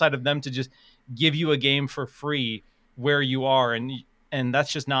want outside of them to just give you a game for free where you are. And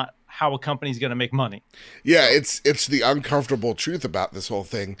that's just not how a company's going to make money. Yeah, it's the uncomfortable truth about this whole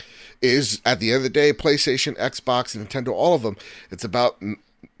thing is at the end of the day, PlayStation, Xbox, Nintendo, all of them, it's about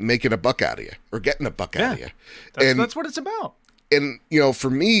making a buck out of you or getting a buck out of you. That's what it's about. And, for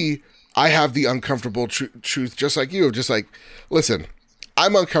me, I have the uncomfortable truth just like you. Just like, listen,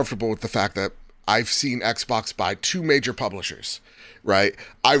 I'm uncomfortable with the fact that I've seen Xbox buy 2 major publishers, right?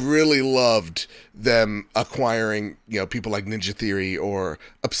 I really loved them acquiring, people like Ninja Theory or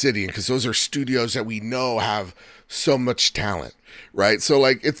Obsidian, because those are studios that we know have so much talent, right? So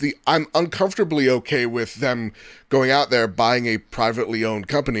like I'm uncomfortably okay with them going out there, buying a privately owned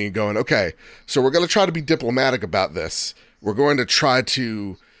company and going, okay, so we're going to try to be diplomatic about this. We're going to try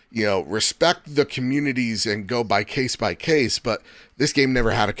to, respect the communities and go by case, but this game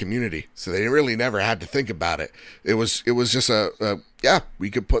never had a community. So they really never had to think about it. It was just we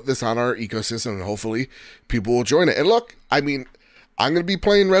could put this on our ecosystem and hopefully people will join it. And look, I mean, I'm going to be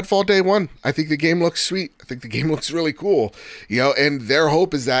playing Redfall day 1. I think the game looks sweet. I think the game looks really cool, and their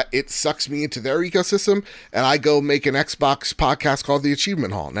hope is that it sucks me into their ecosystem and I go make an Xbox podcast called The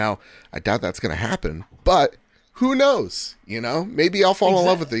Achievement Hall. Now, I doubt that's going to happen, but who knows? Maybe I'll fall in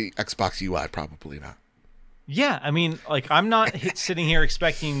love with the Xbox UI. Probably not. Yeah, I mean, like I'm not sitting here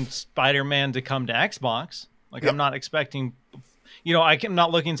expecting Spider-Man to come to Xbox. Like I'm not expecting, I'm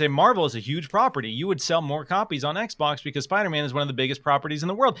not looking and say Marvel is a huge property. You would sell more copies on Xbox because Spider-Man is one of the biggest properties in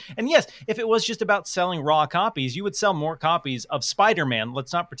the world. And yes, if it was just about selling raw copies, you would sell more copies of Spider-Man.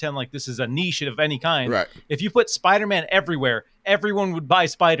 Let's not pretend like this is a niche of any kind. Right. If you put Spider-Man everywhere, everyone would buy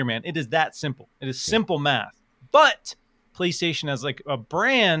Spider-Man. It is that simple. It is simple math. But PlayStation as like a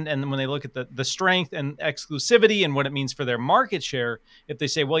brand, and when they look at the strength and exclusivity and what it means for their market share, if they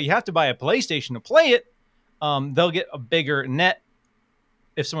say, well, you have to buy a PlayStation to play it, they'll get a bigger net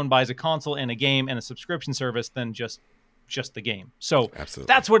if someone buys a console and a game and a subscription service than just the game. So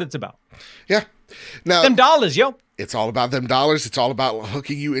absolutely, that's what it's about. Yeah. Now, them dollars, yo. It's all about them dollars. It's all about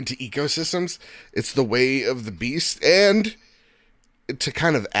hooking you into ecosystems. It's the way of the beast. And to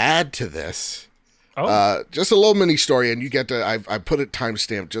kind of add to this, just a little mini story, and you get to, I put it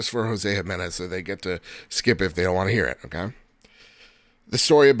timestamped just for Jose Jimenez, so they get to skip if they don't want to hear it, okay? The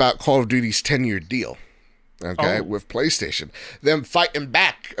story about Call of Duty's 10-year deal, okay, with PlayStation. Them fighting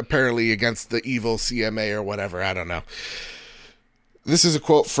back, apparently, against the evil CMA or whatever, I don't know. This is a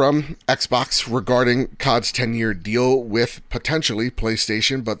quote from Xbox regarding COD's 10-year deal with potentially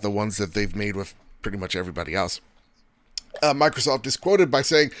PlayStation, but the ones that they've made with pretty much everybody else. Microsoft is quoted by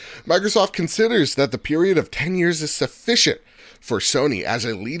saying, Microsoft considers that the period of 10 years is sufficient for Sony as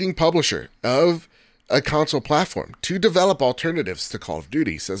a leading publisher of a console platform to develop alternatives to Call of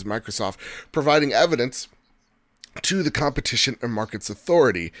Duty, says Microsoft, providing evidence to the Competition and Markets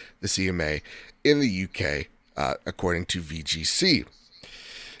Authority, the CMA, in the UK, according to VGC.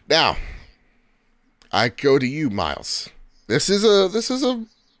 Now, I go to you, Miles. This is a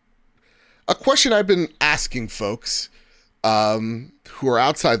question I've been asking folks who are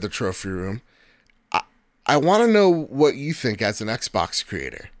outside the trophy room. I want to know what you think as an Xbox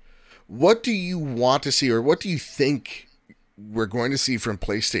creator. What do you want to see, or what do you think we're going to see from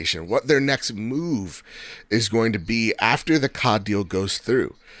PlayStation? What their next move is going to be after the COD deal goes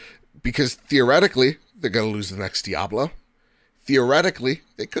through? Because theoretically, they're going to lose the next Diablo. Theoretically,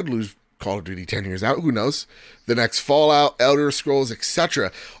 they could lose Call of Duty 10 years out. Who knows? The next Fallout, Elder Scrolls,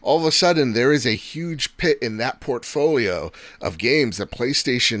 etc. All of a sudden, there is a huge pit in that portfolio of games that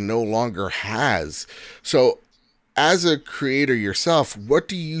PlayStation no longer has. So, as a creator yourself, what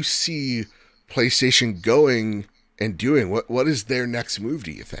do you see PlayStation going and doing? What is their next move,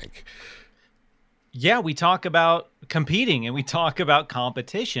 do you think? Yeah, we talk about competing and we talk about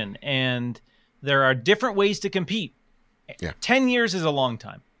competition, and there are different ways to compete. Yeah. 10 years is a long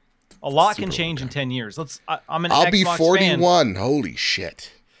time. A lot can change in 10 years. I'm an Xbox fan. I'll be 41. Holy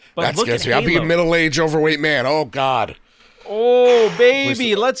shit. But that scares me. I'll be a middle-aged, overweight man. Oh, God. Oh,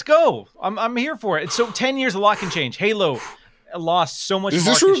 baby. Let's go. I'm here for it. So 10 years, a lot can change. Halo lost so much Is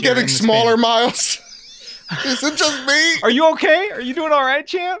this room getting smaller, Miles? Is it just me? Are you okay? Are you doing all right,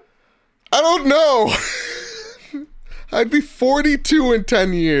 champ? I don't know. I'd be 42 in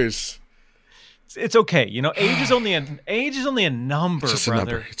 10 years. It's okay. You know, age is only a number, It's just brother. a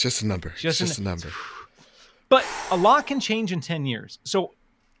number. It's just a number. It's just a number. But a lot can change in 10 years. So,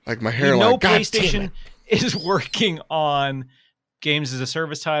 like my hairline. PlayStation is working on games as a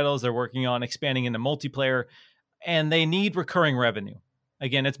service titles. They're working on expanding into multiplayer, and they need recurring revenue.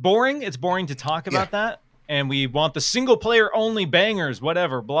 Again, it's boring. It's boring to talk about that. And we want the single player only bangers,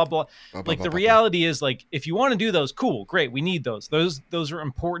 whatever, blah, blah. Like the reality is, like, if you want to do those, cool, great. We need those. Those are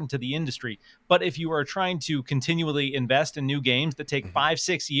important to the industry. But if you are trying to continually invest in new games that take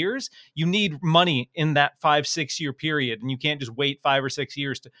 5-6 years, you need money in that 5-6 year period. And you can't just wait 5 or 6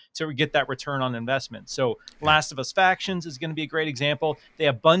 years to get that return on investment. So Last of Us Factions is going to be a great example. They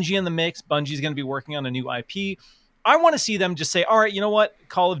have Bungie in the mix. Bungie is going to be working on a new IP. I want to see them just say, all right, you know what?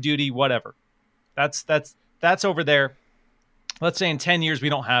 Call of Duty, whatever. That's over there. Let's say in 10 years, we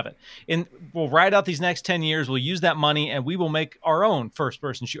don't have it. And we'll ride out these next 10 years. We'll use that money and we will make our own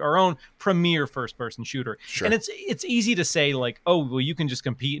first-person shooter, our own premier first-person shooter. Sure. And it's easy to say like, oh, well, you can just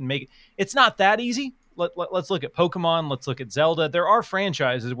compete and make it. It's not that easy. Let's look at Pokemon. Let's look at Zelda. There are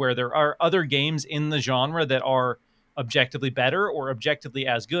franchises where there are other games in the genre that are objectively better or objectively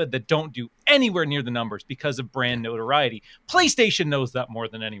as good that don't do anywhere near the numbers because of brand notoriety. PlayStation knows that more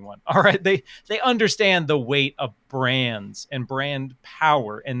than anyone. All right. They understand the weight of brands and brand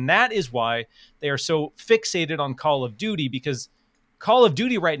power. And that is why they are so fixated on Call of Duty, because Call of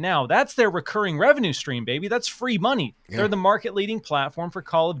Duty right now, that's their recurring revenue stream, baby. That's free money. Yeah. They're the market leading platform for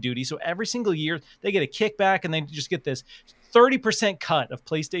Call of Duty. So every single year they get a kickback and they just get this 30% cut of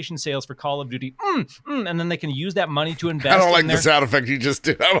PlayStation sales for Call of Duty. And then they can use that money to invest. I don't like the sound effect you just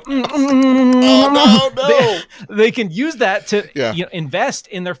did. Oh, no. They can use that to invest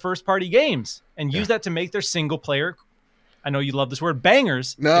in their first party games and use that to make their single player. I know you love this word,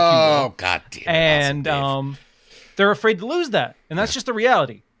 bangers. No, God damn it. And they're afraid to lose that. And that's just the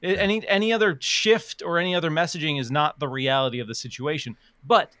reality. Any other shift or any other messaging is not the reality of the situation.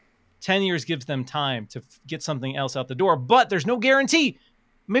 But 10 years gives them time to get something else out the door, but there's no guarantee.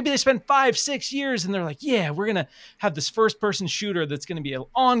 Maybe they spend 5-6 years and they're like, yeah, we're going to have this first-person shooter that's going to be an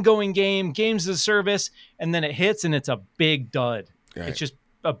ongoing game, games as a service, and then it hits and it's a big dud. Right. It's just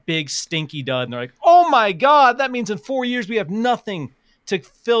a big, stinky dud. And they're like, oh my God, that means in 4 years we have nothing to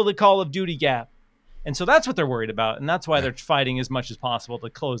fill the Call of Duty gap. And so that's what they're worried about, and that's why they're fighting as much as possible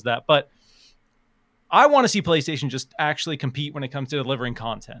to close that. But I want to see PlayStation just actually compete when it comes to delivering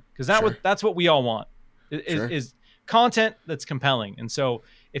content, because that's what we all want is content that's compelling. And so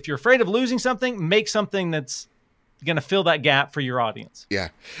if you're afraid of losing something, make something that's going to fill that gap for your audience. Yeah.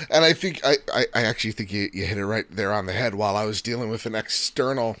 And I think I actually think you hit it right there on the head while I was dealing with an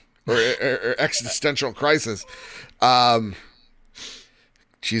external or existential crisis.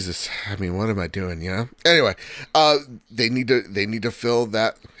 Jesus, I mean, what am I doing? You know. Anyway, they need to fill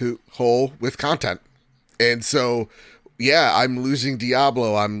that hole with content. And so, yeah, I'm losing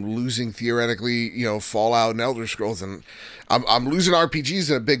Diablo. I'm losing theoretically, Fallout and Elder Scrolls, and I'm losing RPGs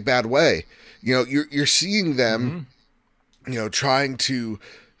in a big bad way. You're seeing them, trying to,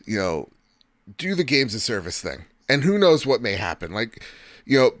 do the games of service thing, and who knows what may happen. Like,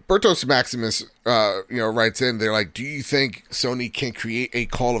 Bertos Maximus, writes in. They're like, do you think Sony can create a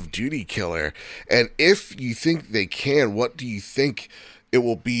Call of Duty killer? And if you think they can, what do you think it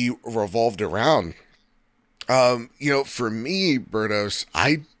will be revolved around? For me, Bertos,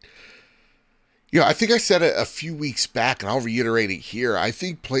 I think I said it a few weeks back, and I'll reiterate it here. I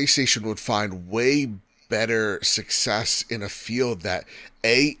think PlayStation would find way better success in a field that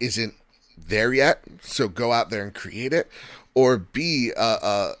A, isn't there yet, so go out there and create it, or B,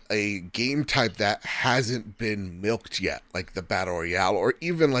 a game type that hasn't been milked yet, like the Battle Royale, or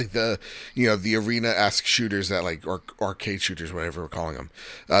even like the arena-esque shooters that like, or arcade shooters, whatever we're calling them,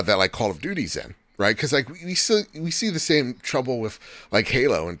 that like Call of Duty's in. Right, because like we see the same trouble with like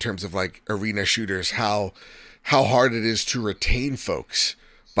Halo in terms of like arena shooters, how hard it is to retain folks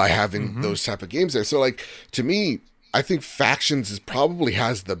by having those type of games there. So like, to me, I think Factions probably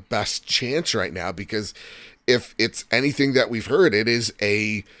has the best chance right now, because if it's anything that we've heard, it is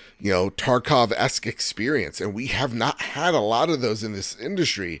a Tarkov-esque experience, and we have not had a lot of those in this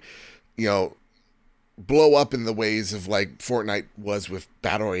industry. Blow up in the ways of like Fortnite was with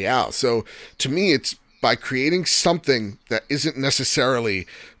Battle Royale. So to me, it's by creating something that isn't necessarily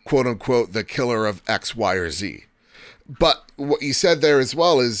quote unquote the killer of X, Y, or Z. But what you said there as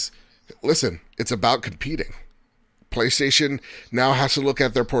well is, listen, it's about competing. PlayStation now has to look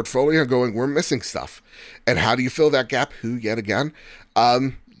at their portfolio going, we're missing stuff. And how do you fill that gap? Yet again?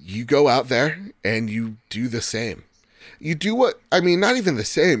 you go out there and you do the same. You do not even the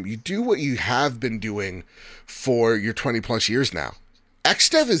same. You do what you have been doing for your 20 plus years now.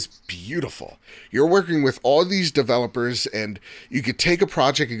 XDev is beautiful. You're working with all these developers and you could take a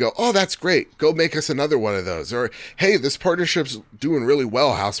project and go, oh, that's great. Go make us another one of those. Or, hey, this partnership's doing really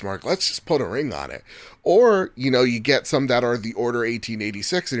well, Housemarque. Let's just put a ring on it. Or, you get some that are the Order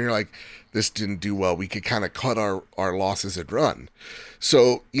 1886 and you're like, this didn't do well. We could kind of cut our losses and run.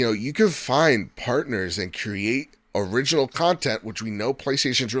 So, you can find partners and create original content, which we know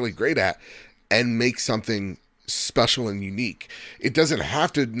PlayStation's really great at, and make something special and unique. It doesn't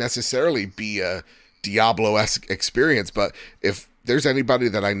have to necessarily be a Diablo-esque experience, but if there's anybody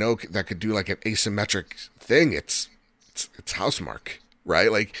that I know that could do like an asymmetric thing, it's Housemarque, right?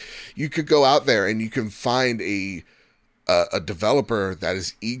 Like you could go out there and you can find a developer that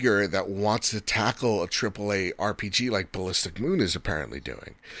is eager, that wants to tackle a AAA RPG like Ballistic Moon is apparently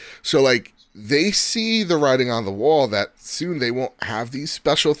doing. So like they see the writing on the wall that soon they won't have these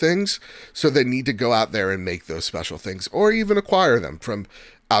special things, so they need to go out there and make those special things or even acquire them from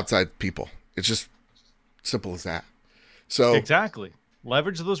outside people. It's just simple as that. So exactly.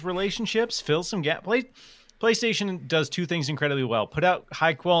 Leverage those relationships, fill some gap. PlayStation does two things incredibly well: put out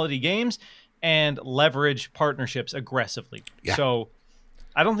high quality games and leverage partnerships aggressively. Yeah. So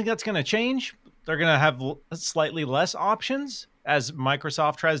I don't think that's going to change. They're going to have slightly less options as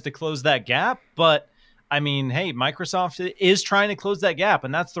Microsoft tries to close that gap. But I mean, hey, Microsoft is trying to close that gap,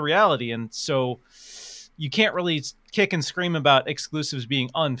 and that's the reality. And so you can't really kick and scream about exclusives being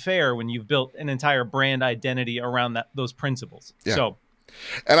unfair when you've built an entire brand identity around those principles. Yeah. So,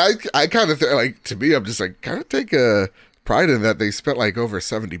 and I kind of like, to me, I'm just like kind of take a pride in that they spent like over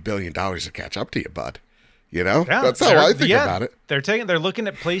 $70 billion to catch up to you, bud. Yeah, that's how I think about it. They're looking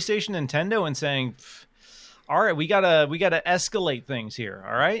at PlayStation, Nintendo, and saying, all right, we gotta escalate things here.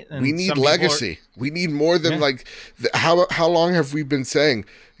 All right, and we need legacy. We need more than like how long have we been saying?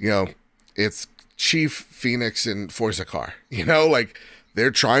 It's Chief, Phoenix, and Forza Car. Like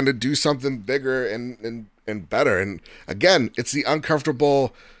they're trying to do something bigger and better. And again, it's the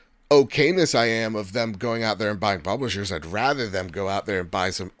uncomfortable okayness I am of them going out there and buying publishers. I'd rather them go out there and buy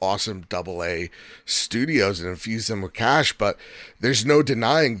some awesome AA studios and infuse them with cash. But there's no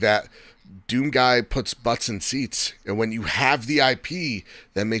denying that Doom Guy puts butts in seats, and when you have the IP,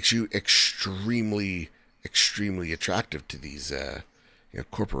 that makes you extremely, extremely attractive to these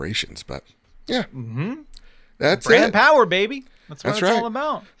corporations. But yeah, that's brand power, baby. That's what it's all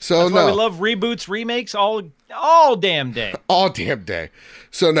about. So that's why we love reboots, remakes, all damn day, all damn day.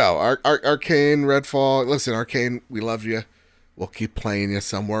 So no, our Arcane, Redfall. Listen, Arcane, we love you. We'll keep playing you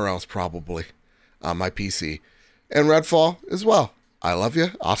somewhere else, probably on my PC, and Redfall as well. I love you.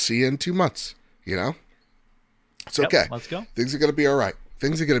 I'll see you in 2 months. It's okay. Let's go. Things are going to be all right.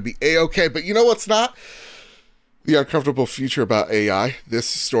 Things are going to be A-okay. But you know what's not? The uncomfortable future about AI. This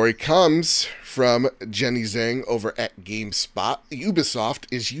story comes from Jenny Zhang over at GameSpot. Ubisoft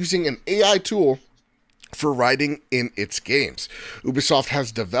is using an AI tool for writing in its games. Ubisoft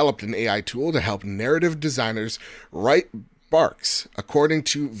has developed an AI tool to help narrative designers write barks. According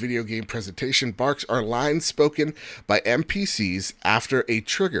to video game presentation, barks are lines spoken by NPCs after a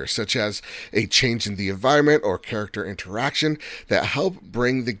trigger, such as a change in the environment or character interaction that help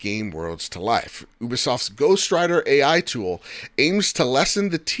bring the game worlds to life. Ubisoft's Ghostwriter AI tool aims to lessen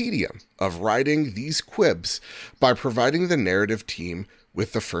the tedium of writing these quibs by providing the narrative team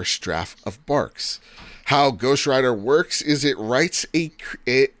with the first draft of barks. How Ghostwriter works is it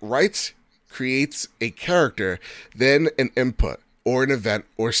creates a character, then an input or an event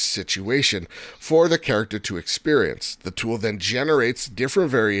or situation for the character to experience. The tool then generates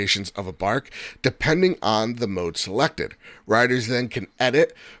different variations of a bark depending on the mode selected. Writers then can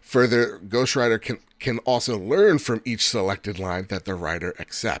edit. Further, Ghostwriter can also learn from each selected line that the writer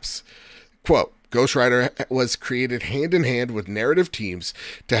accepts. Quote, Ghostwriter was created hand-in-hand with narrative teams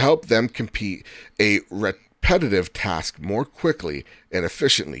to help them complete a repetitive task more quickly and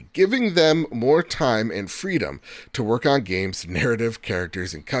efficiently, giving them more time and freedom to work on games, narrative,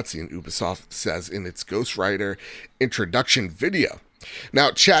 characters, and cutscene, Ubisoft says in its Ghostwriter introduction video. Now,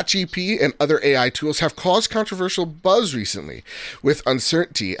 ChatGPT and other AI tools have caused controversial buzz recently, with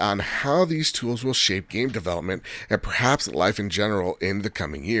uncertainty on how these tools will shape game development and perhaps life in general in the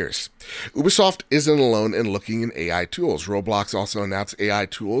coming years. Ubisoft isn't alone in looking in AI tools. Roblox also announced AI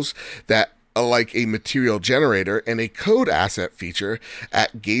tools that like a material generator and a code asset feature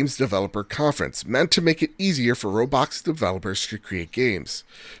at Games Developer Conference, meant to make it easier for Roblox developers to create games.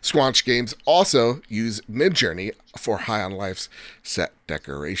 Squanch Games also use Midjourney for High on Life's set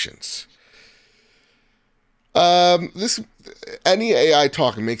decorations. This any AI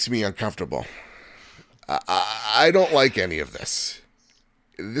talk makes me uncomfortable. I don't like any of this.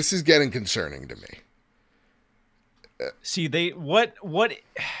 This is getting concerning to me. See,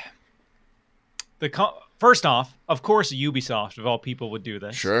 first off, of course, Ubisoft of all people would do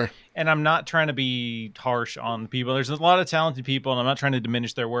this. Sure. And I'm not trying to be harsh on people. There's a lot of talented people, and I'm not trying to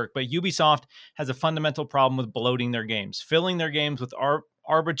diminish their work. But Ubisoft has a fundamental problem with bloating their games, filling their games with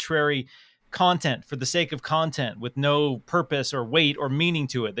arbitrary content for the sake of content with no purpose or weight or meaning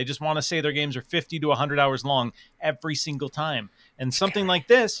to it. They just want to say their games are 50 to 100 hours long every single time. And something like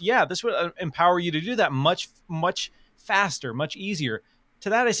this, this would empower you to do that much, much faster, much easier. To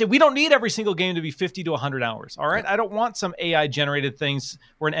that, I say, we don't need every single game to be 50 to 100 hours. All right. I don't want some AI generated things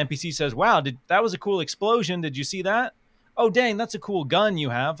where an NPC says, wow, that was a cool explosion. Did you see that? Oh, dang, that's a cool gun you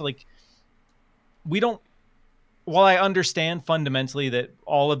have. Like, while I understand fundamentally that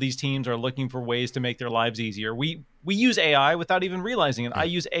all of these teams are looking for ways to make their lives easier, we use AI without even realizing it. I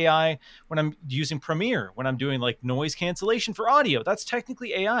use AI when I'm using Premiere, when I'm doing like noise cancellation for audio. That's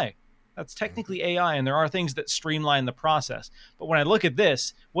technically AI. And there are things that streamline the process. But when I look at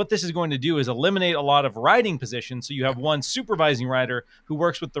this, what this is going to do is eliminate a lot of writing positions. So you have one supervising writer who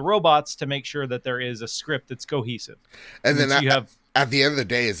works with the robots to make sure that there is a script that's cohesive. And then you have at the end of the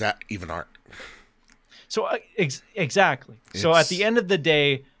day, is that even art? So exactly. So at the end of the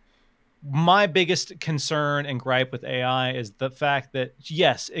day, my biggest concern and gripe with AI is the fact that,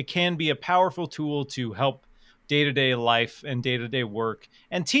 yes, it can be a powerful tool to help day-to-day life and day-to-day work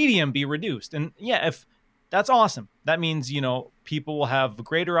and tedium be reduced. And if that's awesome, that means, people will have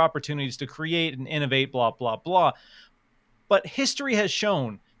greater opportunities to create and innovate, blah, blah, blah. But history has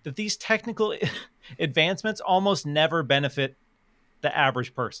shown that these technical advancements almost never benefit the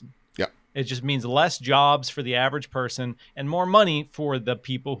average person. Yeah. It just means less jobs for the average person and more money for the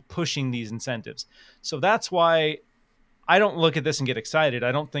people pushing these incentives. So that's why I don't look at this and get excited.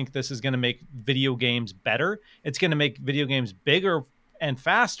 I don't think this is going to make video games better. It's going to make video games bigger and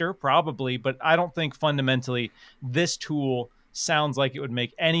faster, probably, but I don't think fundamentally this tool sounds like it would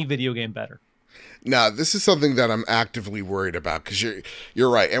make any video game better. Now, this is something that I'm actively worried about because you're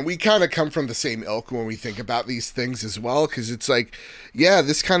right. And we kind of come from the same ilk when we think about these things as well, because it's like,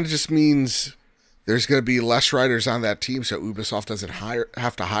 this kind of just means there's going to be less writers on that team, so Ubisoft doesn't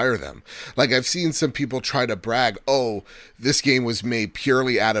have to hire them. Like, I've seen some people try to brag, oh, this game was made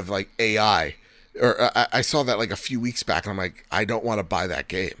purely out of, like, AI. Or I saw that, like, a few weeks back, and I'm like, I don't want to buy that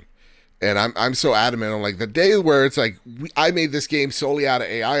game. And I'm so adamant. I'm like, the day where it's like, I made this game solely out of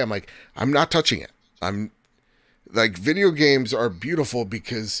AI, I'm like, I'm not touching it. I'm like, video games are beautiful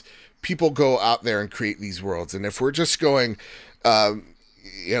because people go out there and create these worlds. And if we're just going, hey,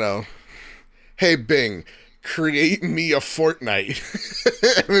 Bing, create me a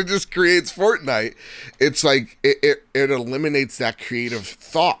Fortnite. And it just creates Fortnite. It's like, it eliminates that creative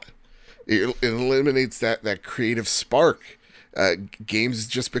thought. It eliminates that creative spark. Games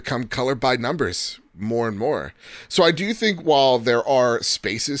just become colored by numbers more and more. So I do think while there are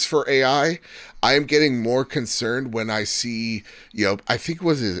spaces for AI, I am getting more concerned when I see, I think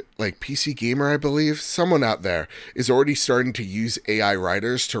was it like PC Gamer, I believe, someone out there is already starting to use AI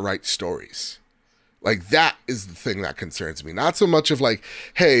writers to write stories. Like, that is the thing that concerns me. Not so much of like,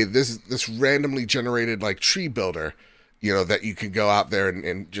 hey, this randomly generated like tree builder, that you can go out there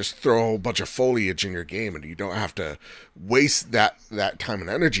and just throw a whole bunch of foliage in your game and you don't have to waste that time and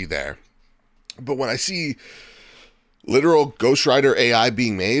energy there. But when I see literal ghostwriter AI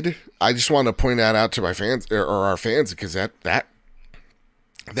being made, I just want to point that out to my fans or our fans, because that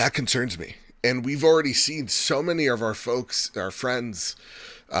concerns me. And we've already seen so many of our folks, our friends,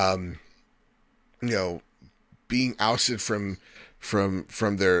 being ousted from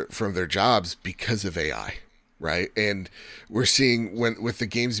their jobs because of AI. Right. And we're seeing with the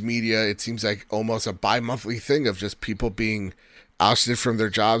games media, it seems like almost a bi-monthly thing of just people being ousted from their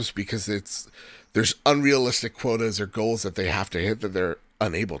jobs because there's unrealistic quotas or goals that they have to hit that they're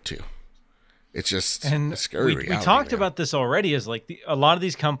unable to. It's just a scary reality. We talked about this already, is like a lot of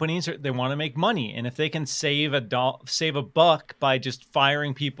these companies, they want to make money. And if they can save a buck by just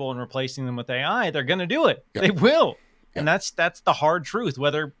firing people and replacing them with AI, they're going to do it. Yep. They will. Yep. And that's the hard truth,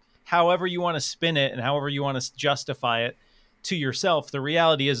 however you want to spin it and however you want to justify it to yourself. The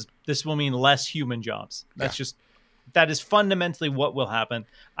reality is this will mean less human jobs. That is fundamentally what will happen.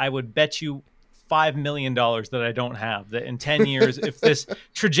 I would bet you $5 million that I don't have, that in 10 years, if this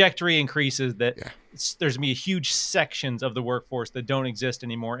trajectory increases, that there's going to be huge sections of the workforce that don't exist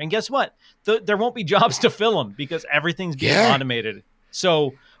anymore. And guess what? There won't be jobs to fill them because everything's being automated.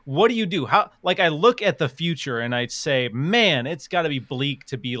 So what do you do? How, like, I look at the future and I say, man, it's got to be bleak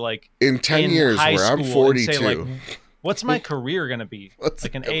to be like in 10 years high where I'm school and say, 42. like, what's my career going to be? What's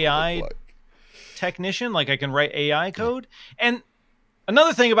Like it an gonna AI look like? technician? Like I can write AI code? And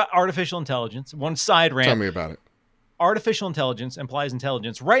another thing about artificial intelligence, one side rant. Tell me about it. Artificial intelligence implies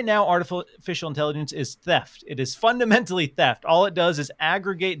intelligence. Right now, artificial intelligence is theft. It is fundamentally theft. All it does is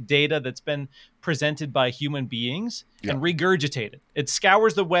aggregate data that's been presented by human beings and regurgitate it. It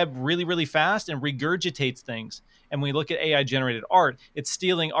scours the web really, really fast and regurgitates things. And when we look at AI generated art, it's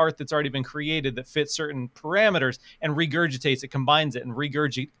stealing art that's already been created that fits certain parameters and regurgitates it, combines it, and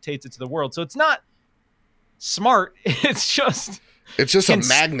regurgitates it to the world. So it's not smart. It's just a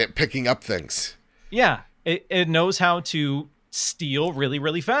magnet picking up things. Yeah. It knows how to steal really,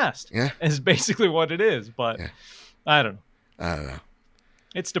 really fast. Yeah. Is basically what it is. But I don't know.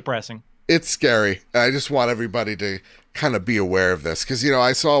 It's depressing. It's scary. I just want everybody to kind of be aware of this. Because,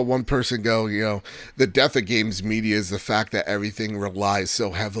 I saw one person go, the death of games media is the fact that everything relies so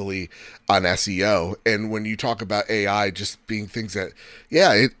heavily on SEO. And when you talk about AI just being things that,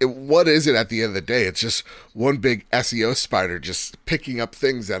 what is it at the end of the day? It's just one big SEO spider just picking up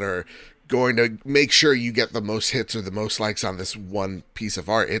things that are going to make sure you get the most hits or the most likes on this one piece of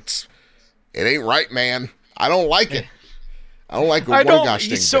art. It ain't right, man. I don't like it. I don't like one gosh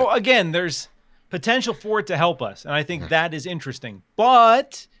dang So bit. Again, there's potential for it to help us, and I think that is interesting.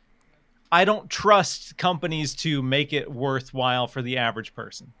 But I don't trust companies to make it worthwhile for the average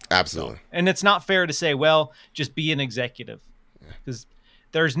person. Absolutely. And it's not fair to say, well, just be an executive, because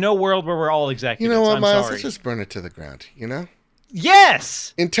there's no world where we're all executives. You know what, I'm Miles? sorry. Let's just burn it to the ground,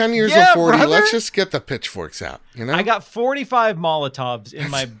 Yes. In 10 years Yeah, or 40, brother. let's just get the pitchforks out, I got 45 Molotovs in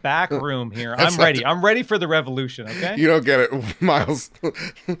my back room here. I'm ready. I'm ready for the revolution, okay? You don't get it, Miles. Look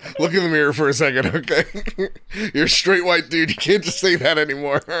in the mirror for a second, okay? You're a straight white dude. You can't just say that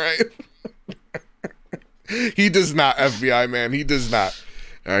anymore, all right? He does not, FBI man. He does not.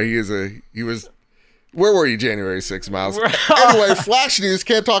 He was... Where were you January 6th, Miles? Anyway, Flash News,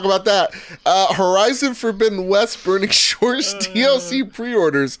 can't talk about that. Horizon Forbidden West Burning Shores DLC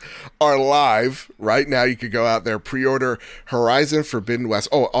pre-orders are live right now. You could go out there, pre-order Horizon Forbidden West.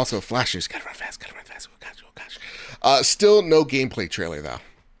 Oh, also Flash News, gotta run fast. Oh gosh. Still no gameplay trailer, though.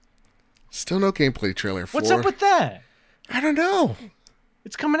 Still no gameplay trailer for... What's up with that? I don't know.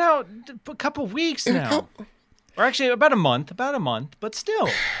 It's coming out a couple weeks now. Or actually, about a month, but still.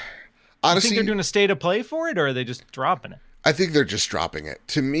 Honestly, you think they're doing a state of play for it, or are they just dropping it? I think they're just dropping it.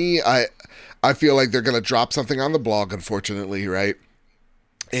 To me, I feel like they're going to drop something on the blog, unfortunately, right?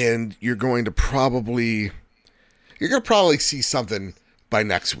 And you're going to probably see something by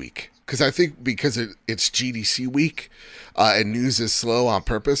next week. Because I think because it's GDC week and news is slow on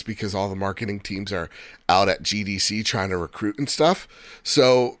purpose because all the marketing teams are out at GDC trying to recruit and stuff.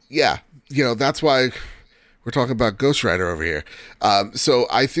 So, yeah, that's why... We're talking about Ghost Rider over here. So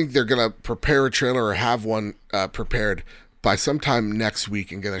I think they're going to prepare a trailer or have one prepared by sometime next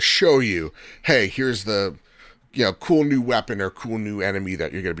week and going to show you, hey, here's the cool new weapon or cool new enemy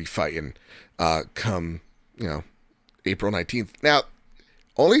that you're going to be fighting come April 19th. Now,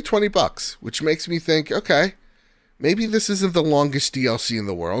 only $20, which makes me think, okay, maybe this isn't the longest DLC in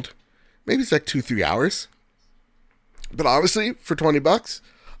the world. Maybe it's like 2-3 hours. But honestly, for $20...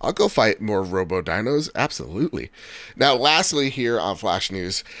 I'll go fight more Robo-Dinos, absolutely. Now, lastly here on Flash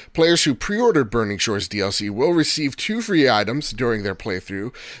News, players who pre-ordered Burning Shores DLC will receive 2 free items during their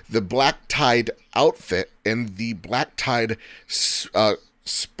playthrough, the Black Tide outfit and the Black Tide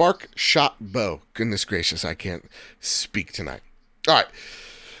Spark Shot Bow. Goodness gracious, I can't speak tonight. All right,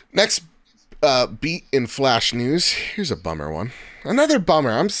 next beat in Flash News. Here's a bummer one. Another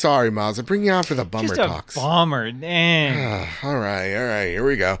bummer. I'm sorry, Miles. I bring you on for the bummer talks. Bummer, dang. All right. Here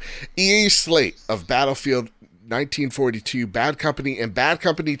we go. EA's slate of Battlefield 1942, Bad Company, and Bad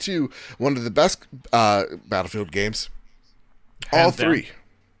Company 2, one of the best Battlefield games. All 3.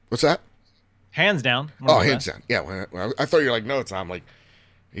 What's that? Hands down. Hands down. Yeah. Well, I thought you were like, no, it's not. I'm like,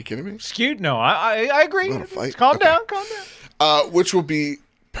 are you kidding me? Skewed? No, I agree. Calm down. Which will be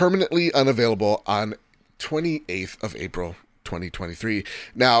permanently unavailable on 28th of April. 2023.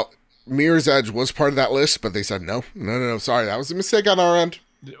 Now, Mirror's Edge was part of that list, but they said no. Sorry, that was a mistake on our end.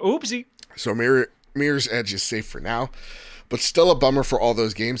 Oopsie. So Mirror's Edge is safe for now, but still a bummer for all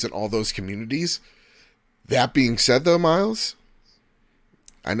those games and all those communities. That being said, though, Miles,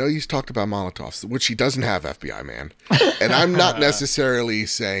 I know you talked about Molotovs, which he doesn't have, FBI man, and I'm not necessarily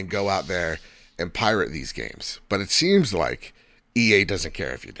saying go out there and pirate these games, but it seems like EA doesn't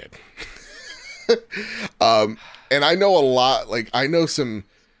care if you did. And I know a lot, I know some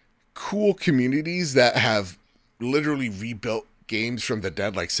cool communities that have literally rebuilt games from the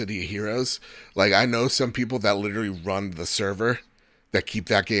dead, like City of Heroes. Like, I know some people that literally run the server that keep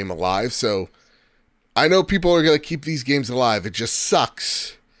that game alive. So I know people are going to keep these games alive. It just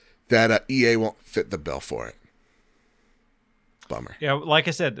sucks that EA won't fit the bill for it. Bummer. Yeah, like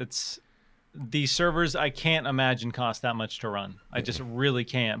I said, it's these servers I can't imagine cost that much to run. I just really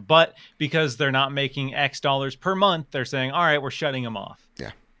can't. But because they're not making X dollars per month, they're saying, all right, we're shutting them off.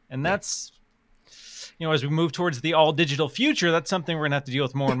 Yeah. And that's, as we move towards the all digital future, that's something we're going to have to deal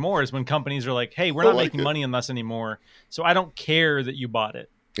with more and more is when companies are like, hey, we're not making money on this anymore. So I don't care that you bought it.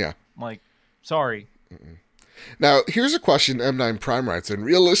 Yeah. I'm like, sorry. Now, here's a question M9 Prime writes, and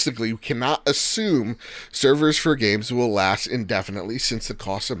realistically, we cannot assume servers for games will last indefinitely since the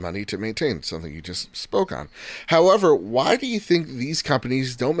cost of money to maintain, something you just spoke on. However, why do you think these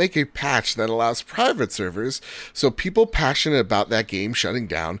companies don't make a patch that allows private servers so people passionate about that game shutting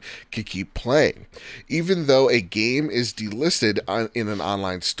down can keep playing? Even though a game is delisted in an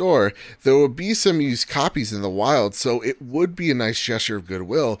online store, there will be some used copies in the wild, so it would be a nice gesture of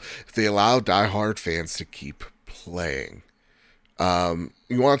goodwill if they allow diehard fans to keep playing.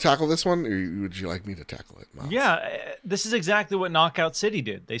 You want to tackle this one, or would you like me to tackle it, Miles? Yeah, this is exactly what Knockout City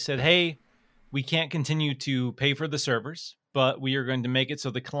did. They said, hey, we can't continue to pay for the servers, but we are going to make it so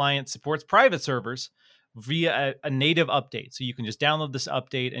the client supports private servers via a native update. So you can just download this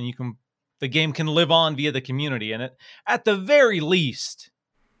update and the game can live on via the community. And at the very least,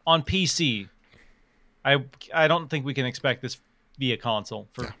 on PC, I don't think we can expect this via console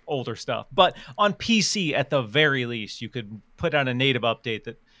for older stuff. But on PC, at the very least, you could put out a native update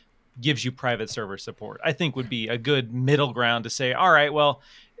that gives you private server support. I think would be a good middle ground to say, all right, well,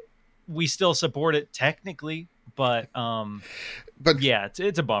 we still support it technically, but yeah,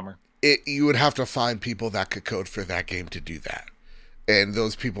 it's a bummer. You would have to find people that could code for that game to do that. And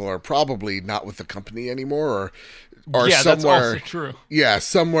those people are probably not with the company anymore or yeah, somewhere. That's also true. Yeah,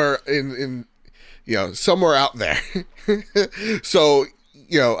 somewhere in somewhere out there. So,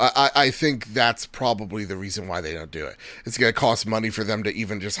 I think that's probably the reason why they don't do it. It's going to cost money for them to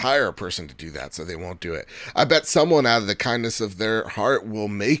even just hire a person to do that, so they won't do it. I bet someone out of the kindness of their heart will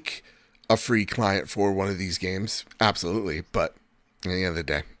make a free client for one of these games. Absolutely. But at the end of the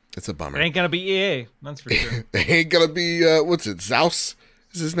day, it's a bummer. It ain't going to be EA. That's for sure. It ain't going to be, what's it, Zaus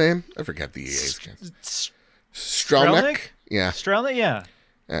is his name? I forget the EA's name. Strelnick? Yeah. Strelnick, yeah.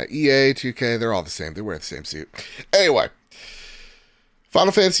 EA, 2K, they're all the same. They wear the same suit. Anyway,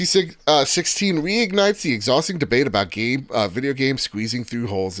 Final Fantasy 16 reignites the exhausting debate about video games squeezing through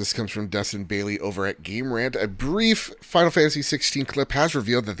holes. This comes from Dustin Bailey over at Game Rant. A brief Final Fantasy 16 clip has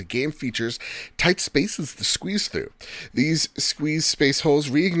revealed that the game features tight spaces to squeeze through. These squeeze space holes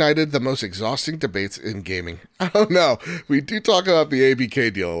reignited the most exhausting debates in gaming. I don't know. We do talk about the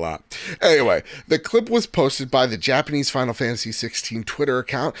ABK deal a lot. Anyway, the clip was posted by the Japanese Final Fantasy 16 Twitter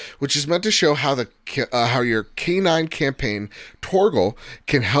account, which is meant to show how your K9 campaign, Torgal,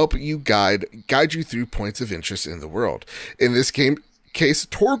 can help you guide you through points of interest in the world. In this case,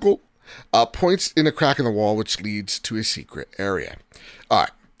 Torgal points in a crack in the wall, which leads to a secret area. All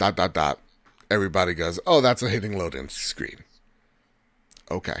right, ... Everybody goes, oh, that's a hidden load-in screen.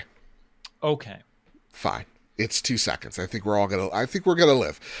 Okay. Fine. It's 2 seconds. I think we're gonna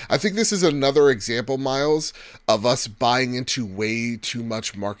live. I think this is another example, Miles, of us buying into way too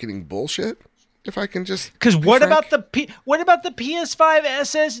much marketing bullshit. If I can just, because what about the PS5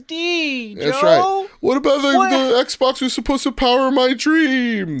 SSD, Joe? That's right. What about the Xbox was supposed to power my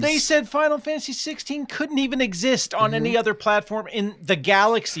dreams? They said Final Fantasy 16 couldn't even exist on any other platform in the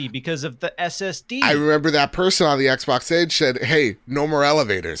galaxy because of the SSD. I remember that person on the Xbox Edge said, "Hey, no more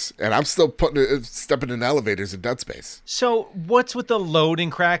elevators," and I'm still stepping in elevators in Dead Space. So what's with the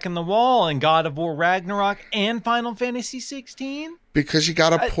loading crack in the wall in God of War Ragnarok and Final Fantasy 16? Because you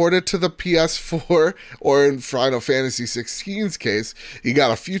got to port it to the PS4, or in Final Fantasy 16's case, you got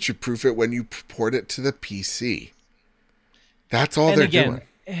to future-proof it when you port it to the PC. That's all they're doing.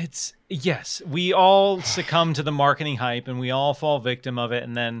 Yes, we all succumb to the marketing hype, and we all fall victim of it,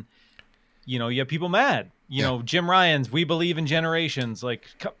 and then, you have people mad. You know, Jim Ryan's "We Believe in Generations," like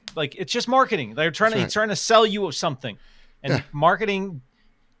it's just marketing. They're trying to sell you something, and marketing.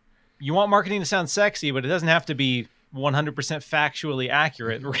 You want marketing to sound sexy, but it doesn't have to be 100% factually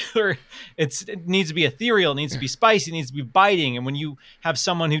accurate. It needs to be ethereal, it needs to be spicy, it needs to be biting. And when you have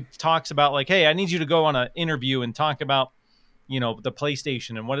someone who talks about like, hey, I need you to go on an interview and talk about, the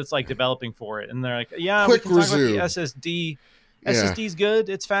PlayStation and what it's like developing for it. And they're like, yeah, quick we can talk resume. about the SSD. SSD's good.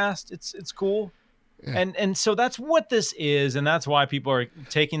 It's fast. It's cool. Yeah. And so that's what this is. And that's why people are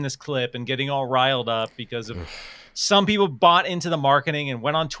taking this clip and getting all riled up because of some people bought into the marketing and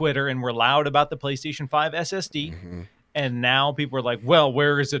went on Twitter and were loud about the PlayStation 5 SSD. And now people are like, well,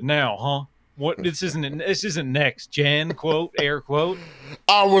 where is it now, huh? What this isn't next gen, quote, air quote.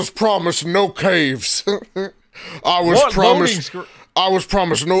 I was promised no caves. I was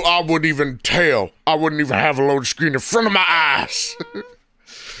promised no, I wouldn't even tell. I wouldn't even have a load screen in front of my eyes.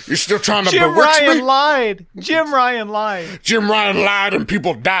 You're still trying to bewitch me? Jim Ryan lied. Jim Ryan lied and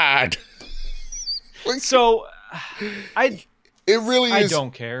people died. So, it really is. I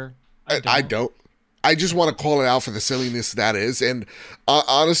don't care. I don't. I just want to call it out for the silliness that is. And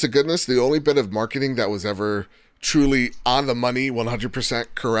honest to goodness, the only bit of marketing that was ever truly on the money, 100%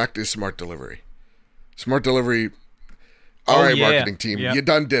 correct is smart delivery. Smart delivery. All right, marketing team, you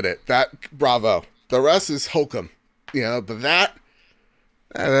done did it. Bravo. The rest is hokum. But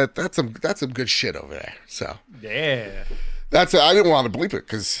that's some good shit over there. So yeah, that's it. I didn't want to bleep it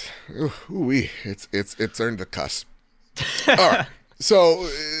because it's earned the cuss. All right, so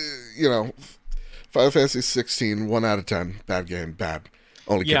Final Fantasy 16, 1 out of 10, bad game, bad.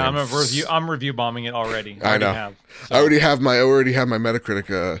 Only kidding. I'm review bombing it already. I know. I already have my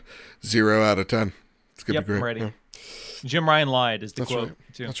Metacritic 0 out of 10. It's gonna be great. I'm ready. Yeah. Jim Ryan lied is the quote right.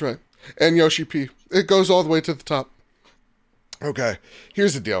 too. That's right. And Yoshi P. It goes all the way to the top. Okay,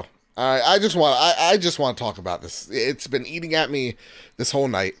 here's the deal. I just want to talk about this. It's been eating at me this whole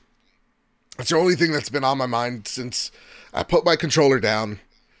night. It's the only thing that's been on my mind since I put my controller down.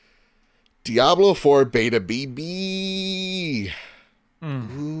 Diablo 4 Beta BB.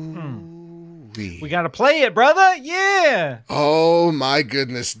 We gotta play it, brother. Yeah. Oh my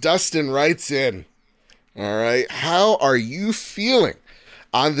goodness. Dustin writes in. All right. How are you feeling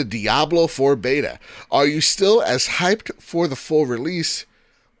on the Diablo 4 beta? Are you still as hyped for the full release?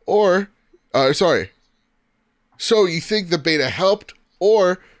 So you think the beta helped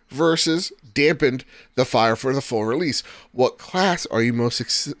or versus dampened the fire for the full release? What class are you most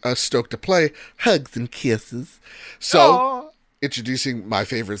stoked to play? Hugs and kisses. So, introducing my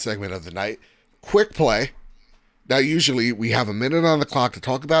favorite segment of the night, Quick Play. Now, usually we have a minute on the clock to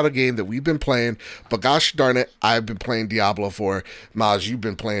talk about a game that we've been playing, but gosh darn it, I've been playing Diablo 4. Maz, you've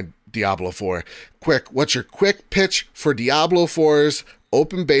been playing Diablo 4. Quick, what's your quick pitch for Diablo 4's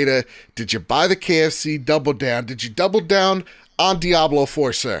open beta? Did you buy the KFC Double Down? Did you double down on Diablo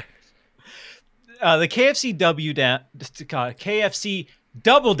 4, sir? The KFC KFC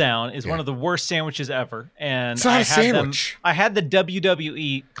Double Down is one of the worst sandwiches ever, and it's not a sandwich. I had the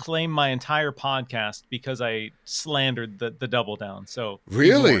WWE claim my entire podcast because I slandered the Double Down. So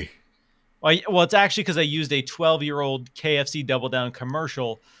really, well, it's actually because I used a 12-year-old KFC Double Down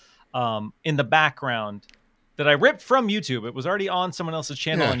commercial in the background that I ripped from YouTube. It was already on someone else's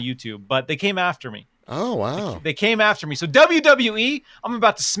channel on YouTube, but they came after me. Oh, wow. They came after me. So WWE, I'm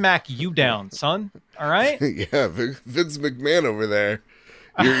about to smack you down, son. All right? Yeah, Vince McMahon over there.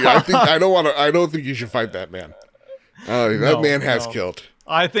 I don't think you should fight that man. Oh, that man has killed.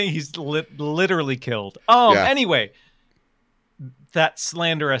 I think he's literally killed. Anyway, that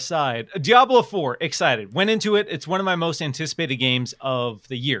slander aside, Diablo 4, excited. Went into it. It's one of my most anticipated games of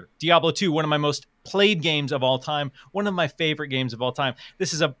the year. Diablo 2, one of my most played games of all time. One of my favorite games of all time.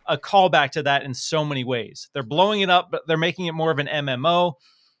 This is a callback to that in so many ways. They're blowing it up, but they're making it more of an MMO.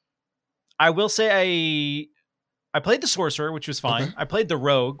 I will say I played the Sorcerer, which was fine. Okay. I played the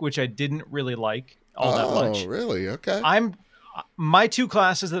Rogue, which I didn't really like all that much. Oh, really? Okay. My two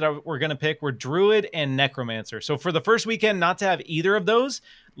classes that we're going to pick were Druid and Necromancer. So for the first weekend, not to have either of those,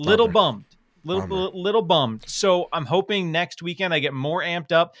 little bummed. So I'm hoping next weekend I get more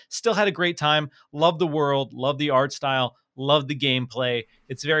amped up. Still had a great time. Love the world. Love the art style. Love the gameplay.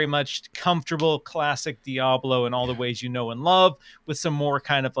 It's very much comfortable, classic Diablo in all the ways you know and love, with some more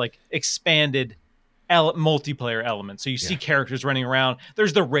kind of like expanded multiplayer elements. So you see characters running around.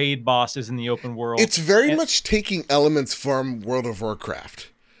 There's the raid bosses in the open world. It's very much taking elements from World of Warcraft.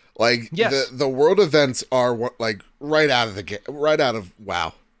 Like the world events are like right out of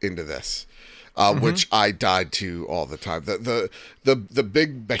WoW into this, which I died to all the time. The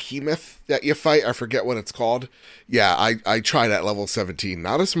big behemoth that you fight, I forget what it's called. Yeah, I tried at level 17.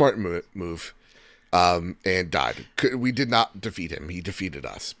 Not a smart move. And died. We did not defeat him. He defeated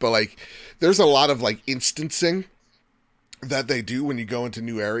us. But like, there's a lot of like instancing that they do when you go into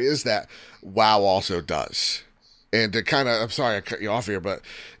new areas that WoW also does. And to kind of, I'm sorry I cut you off here, but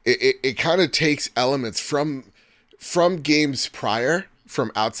it kind of takes elements from games prior,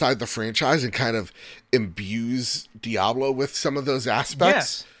 from outside the franchise, and kind of imbues Diablo with some of those aspects.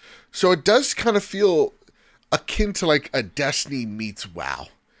 Yes. So it does kind of feel akin to like a Destiny meets WoW.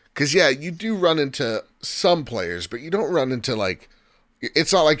 Because, you do run into some players, but you don't run into, like,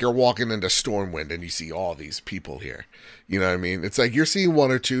 it's not like you're walking into Stormwind and you see all these people here. You know what I mean? It's like you're seeing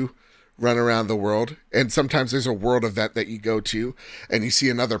one or two run around the world. And sometimes there's a world event that you go to and you see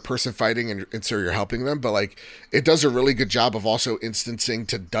another person fighting and so you're helping them. But like it does a really good job of also instancing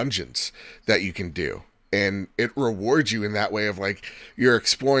to dungeons that you can do. And it rewards you in that way of like you're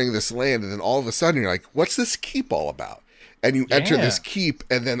exploring this land and then all of a sudden you're like, what's this keep all about? And you enter this keep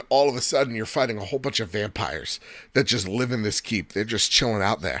and then all of a sudden you're fighting a whole bunch of vampires that just live in this keep. They're just chilling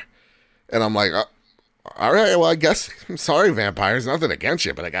out there. And I'm like, all right, well, I guess I'm sorry, vampires. Nothing against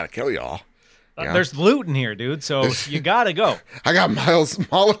you, but I got to kill y'all. There's loot in here, dude, so you got to go. I got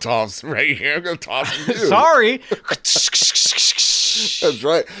Molotovs right here. I'm going to toss them. Sorry. That's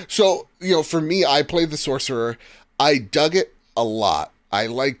right. So, for me, I played the Sorcerer. I dug it a lot. I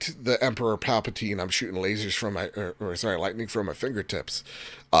liked the Emperor Palpatine. I'm shooting lasers from lightning from my fingertips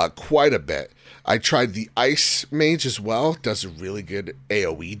quite a bit. I tried the Ice Mage as well. Does a really good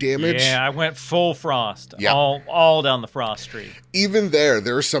AoE damage. Yeah, I went full Frost. Yeah. All down the Frost Street. Even there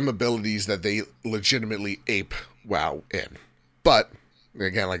are some abilities that they legitimately ape WoW in. But,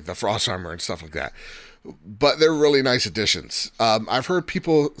 again, like the Frost Armor and stuff like that. But they're really nice additions. I've heard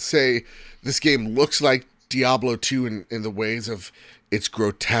people say this game looks like Diablo 2 in the ways of it's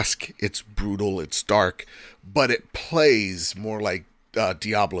grotesque, it's brutal, it's dark, but it plays more like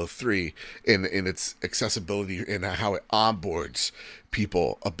Diablo 3 in its accessibility and how it onboards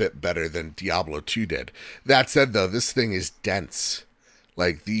people a bit better than Diablo 2 did. That said, though, this thing is dense.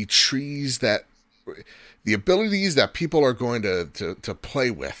 Like the abilities that people are going to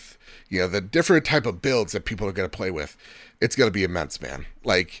play with, the different type of builds that people are going to play with, it's going to be immense, man.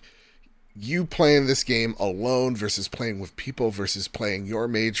 Like, you playing this game alone versus playing with people versus playing your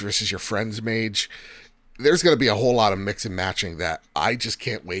mage versus your friend's mage, there's going to be a whole lot of mix and matching that I just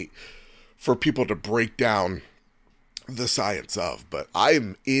can't wait for people to break down the science of. But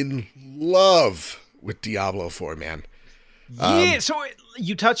I'm in love with Diablo 4, man. Yeah, so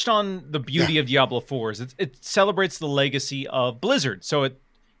you touched on the beauty of Diablo 4. It celebrates the legacy of Blizzard. So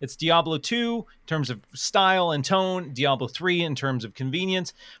it's Diablo 2 in terms of style and tone, Diablo 3 in terms of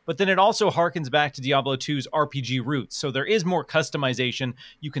convenience, but then it also harkens back to Diablo 2's RPG roots. So there is more customization.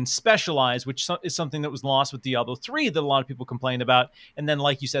 You can specialize, which is something that was lost with Diablo 3 that a lot of people complained about. And then,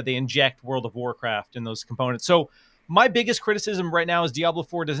 like you said, they inject World of Warcraft in those components. So my biggest criticism right now is Diablo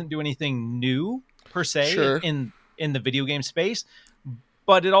 4 doesn't do anything new, per se, in the video game space.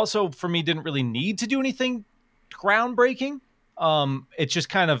 But it also, for me, didn't really need to do anything groundbreaking. It just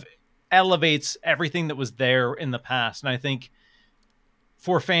kind of elevates everything that was there in the past. And I think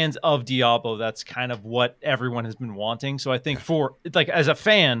for fans of Diablo, that's kind of what everyone has been wanting. So I think as a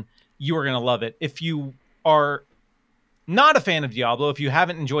fan, you are going to love it. If you are not a fan of Diablo, if you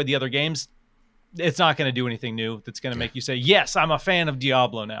haven't enjoyed the other games, it's not going to do anything new that's going to make you say, yes, I'm a fan of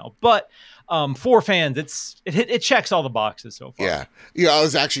Diablo now. But for fans, it checks all the boxes so far. Yeah. I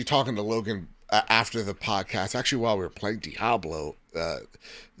was actually talking to Logan after the podcast, actually while we were playing Diablo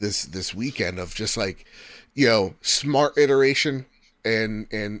this weekend, of just like, smart iteration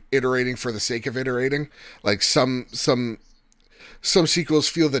and iterating for the sake of iterating. Like some sequels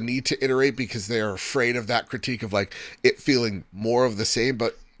feel the need to iterate because they're afraid of that critique of like it feeling more of the same.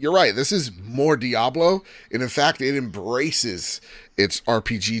 But you're right, this is more Diablo, and in fact it embraces its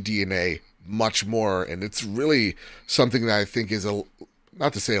RPG DNA much more, and it's really something that I think is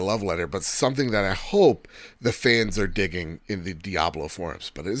not to say a love letter, but something that I hope the fans are digging in the Diablo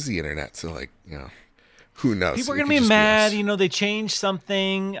forums. But it is the internet, so like, who knows? People are going to be mad, they changed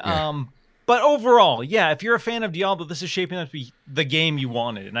something. Yeah. But overall, if you're a fan of Diablo, this is shaping up to be the game you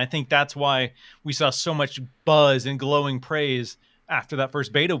wanted. And I think that's why we saw so much buzz and glowing praise after that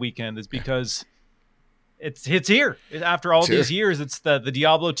first beta weekend, is because it's here. After all these years, it's the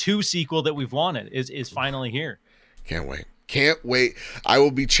Diablo 2 sequel that we've wanted is finally here. Can't wait. I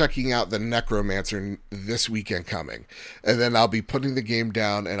will be checking out the Necromancer this weekend coming. And then I'll be putting the game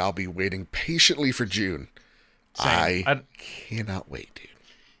down and I'll be waiting patiently for June. Same. I cannot wait, dude.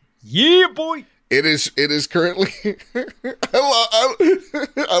 Yeah, boy. It is currently I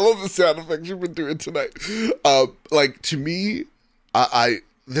love the sound effects you've been doing tonight. Like, to me,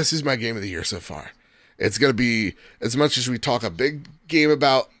 this is my game of the year so far. It's going to be, as much as we talk a big game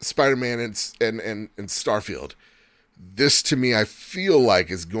about Spider-Man and Starfield, this, to me, I feel like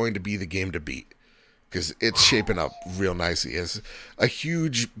is going to be the game to beat, because it's shaping up real nicely. As a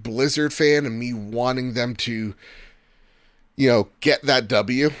huge Blizzard fan and me wanting them to, get that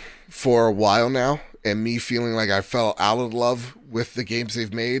W for a while now, and me feeling like I fell out of love with the games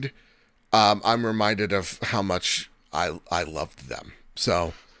they've made, I'm reminded of how much I loved them.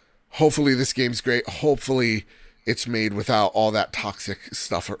 So hopefully this game's great. Hopefully it's made without all that toxic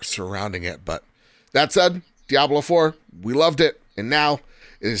stuff surrounding it. But that said, Diablo 4, we loved it, and now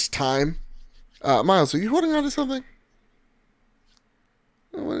It is time. Miles, are you holding on to something?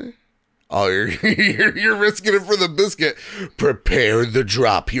 Oh, you're risking it for the biscuit. Prepare the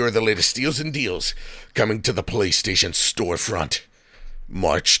drop. Here are the latest steals and deals coming to the PlayStation storefront.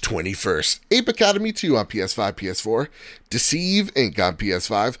 March 21st. Ape Academy 2 on PS5, PS4. Deceive Inc. on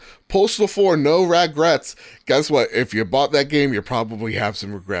PS5. Postal 4, no regrets. Guess what? If you bought that game, you probably have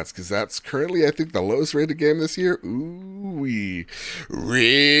some regrets, because that's currently, I think, the lowest rated game this year. Ooh-wee.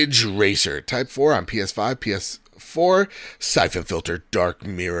 Ridge Racer. Type 4 on PS5, PS4. Siphon Filter Dark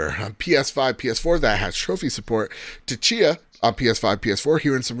Mirror on PS5, PS4. That has trophy support. Tachia on PS5, PS4.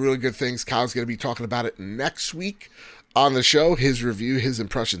 Hearing some really good things. Kyle's going to be talking about it next week on the show. His review, his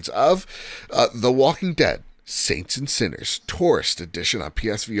impressions of The Walking Dead, Saints and Sinners, Tourist Edition on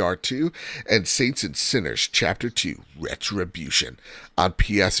PSVR 2, and Saints and Sinners Chapter 2, Retribution on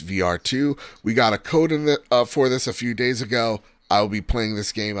PSVR 2. We got a code in for this a few days ago. I'll be playing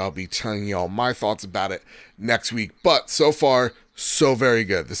this game. I'll be telling you all my thoughts about it next week. But so far, so very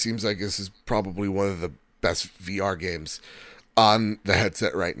good. This seems like this is probably one of the best VR games on the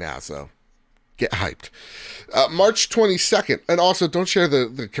headset right now. So get hyped. March 22nd. And also, don't share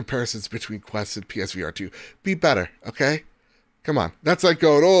the comparisons between Quest and PSVR 2. Be better, okay? Come on. That's like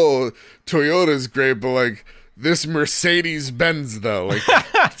going, oh, Toyota's great, but like this Mercedes-Benz, though. Like,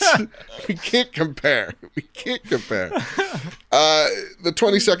 we can't compare. We can't compare. The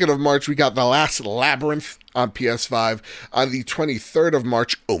 22nd of March, we got The Last Labyrinth on PS5. On the 23rd of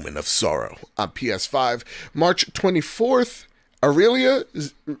March, Omen of Sorrow on PS5. March 24th, Aurelia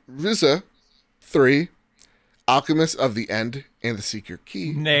Riza 3, Alchemist of the End and the Secret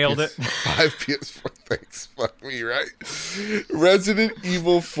Key. Nailed it. 5 PS4. Thanks. Fuck me, right? Resident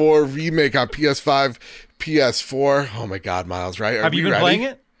Evil 4 Remake on PS5, PS4. Oh my God, Miles, right? Have you been playing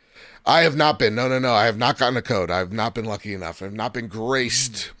it? I have not been. No. I have not gotten a code. I have not been lucky enough. I have not been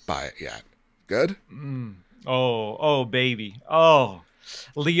graced by it yet. Good? Oh, baby. Oh,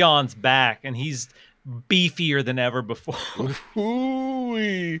 Leon's back, and he's beefier than ever before.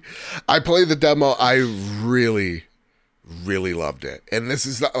 Ooh-wee. I played the demo. I really loved it. And this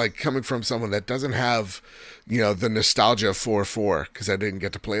is not like coming from someone that doesn't have, the nostalgia for 4, because I didn't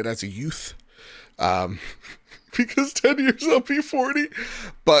get to play it as a youth. Because 10 years I'll be 40.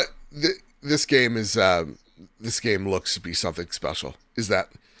 But this game looks to be something special. Is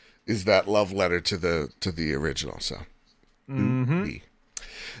that love letter to the original? So,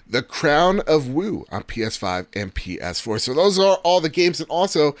 The Crown of Wu on PS5 and PS4. So those are all the games, and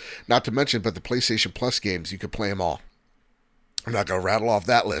also, not to mention, but the PlayStation Plus games, you can play them all. I'm not going to rattle off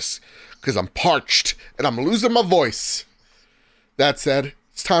that list because I'm parched and I'm losing my voice. That said,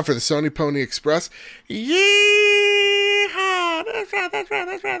 it's time for the Sony Pony Express. Yeehaw! That's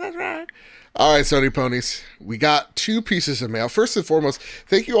right. All right, Sony Ponies, we got 2 pieces of mail. First and foremost,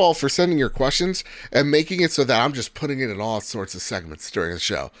 thank you all for sending your questions and making it so that I'm just putting it in all sorts of segments during the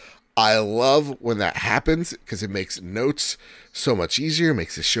show. I love when that happens because it makes notes so much easier,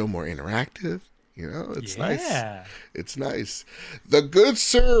 makes the show more interactive. It's nice. It's nice. The good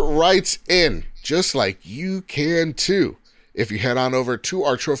sir writes in, just like you can too. If you head on over to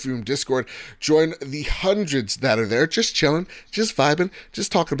our Trophy Room Discord, join the hundreds that are there, just chilling, just vibing,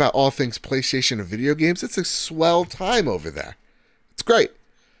 just talking about all things PlayStation and video games. It's a swell time over there. It's great.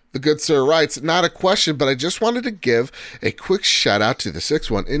 The good sir writes, not a question, but I just wanted to give a quick shout out to the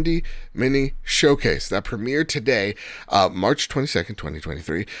 6-1 Indie Mini Showcase that premiered today, March 22nd,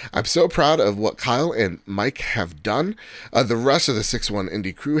 2023. I'm so proud of what Kyle and Mike have done, the rest of the 6-1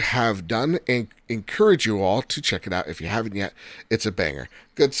 Indie crew have done, and encourage you all to check it out if you haven't yet. It's a banger.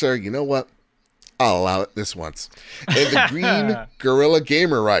 Good sir, you know what? I'll allow it this once. And the Green Gorilla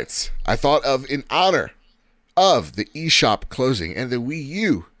Gamer writes, I thought of in honor of the eShop closing and the Wii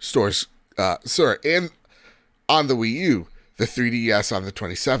U stores, and on the Wii U, the 3DS on the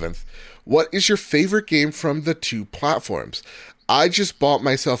 27th. What is your favorite game from the 2 platforms? I just bought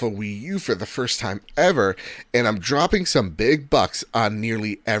myself a Wii U for the first time ever, and I'm dropping some big bucks on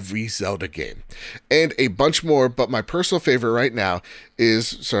nearly every Zelda game. And a bunch more, but my personal favorite right now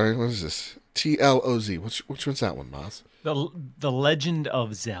is, what is this? TLOZ. Which one's that one, Maz? The Legend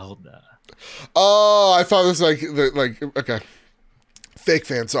of Zelda. Oh, I thought it was okay. Fake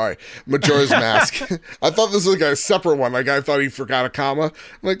fan, sorry. Majora's Mask. I thought this was like a separate one. Like, I thought he forgot a comma. I'm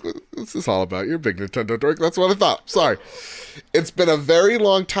like, what's this all about? You're a big Nintendo dork. That's what I thought. Sorry. It's been a very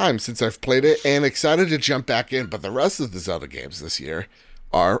long time since I've played it and excited to jump back in, but the rest of the Zelda games this year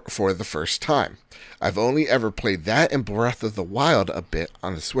are for the first time. I've only ever played that and Breath of the Wild a bit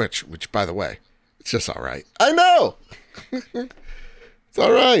on the Switch, which, by the way, it's just all right. I know! It's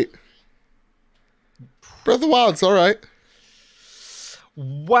all right. Breath of the Wild's all right.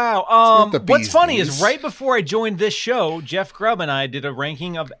 Wow. not the What's bee's funny knees. is right before I joined this show, Jeff Grubb and I did a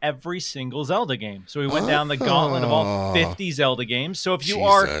ranking of every single Zelda game. So we went down the gauntlet of all 50 Zelda games. So if you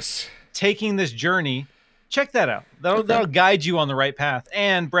are taking this journey, check that out. That'll guide you on the right path.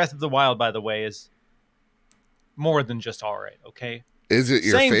 And Breath of the Wild, by the way, is more than just all right, okay? Is it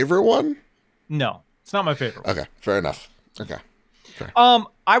your favorite one? No, it's not my favorite one. Okay, fair enough. Okay.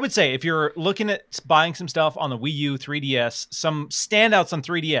 I would say if you're looking at buying some stuff on the Wii U, 3DS, some standouts on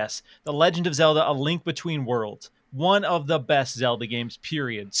 3DS, The Legend of Zelda: A Link Between Worlds, one of the best Zelda games,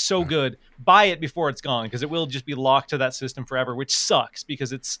 period. So good. Buy it before it's gone, because it will just be locked to that system forever, which sucks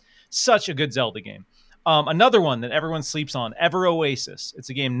because it's such a good Zelda game. Another one that everyone sleeps on, Ever Oasis. It's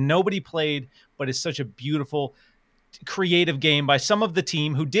a game nobody played, but it's such a beautiful, creative game by some of the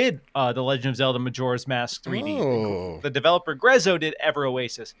team who did The Legend of Zelda Majora's Mask 3D. Oh. The developer Grezzo did Ever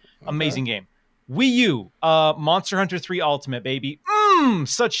Oasis. Amazing game. Wii U, Monster Hunter 3 Ultimate, baby.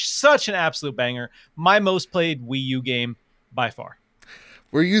 Such an absolute banger. My most played Wii U game by far.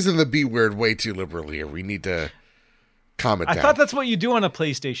 We're using the B word way too liberally here. We need to calm it down. I thought that's what you do on a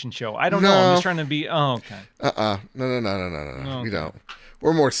PlayStation show. I don't know. I'm just trying to be... Oh, okay. No. Okay. We don't.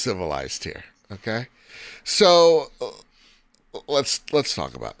 We're more civilized here, okay? So let's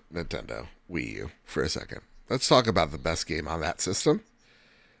talk about Nintendo Wii U for a second. Let's talk about the best game on that system.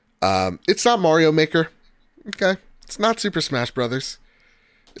 It's not Mario Maker, okay? It's not Super Smash Brothers.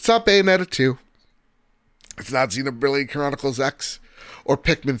 It's not Bayonetta 2. It's not Xenoblade Chronicles X or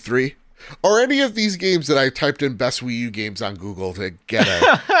Pikmin 3 or any of these games that I typed in best Wii U games on Google to get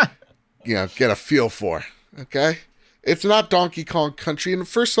a feel for, okay? It's not Donkey Kong Country. And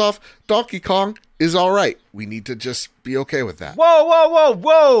first off, Donkey Kong is all right. We need to just be okay with that.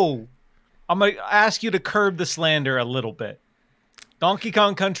 Whoa. I'm going to ask you to curb the slander a little bit. Donkey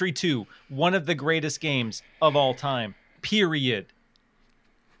Kong Country 2, one of the greatest games of all time. Period.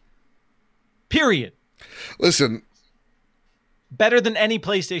 Listen. Better than any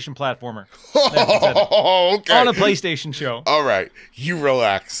PlayStation platformer. Okay. On a PlayStation show. All right. You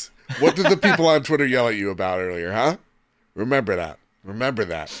relax. What did the people on Twitter yell at you about earlier, huh? Remember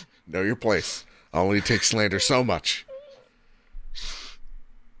that. Know your place. I'll only take slander so much.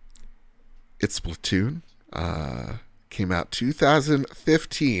 It's Splatoon. Came out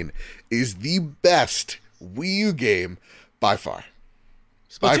 2015. Is the best Wii U game by far.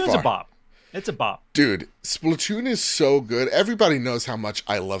 Splatoon's a bop. It's a bop. Dude, Splatoon is so good. Everybody knows how much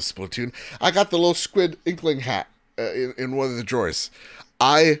I love Splatoon. I got the little squid inkling hat in one of the drawers.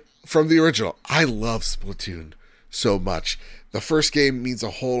 From the original, I love Splatoon so much. The first game means a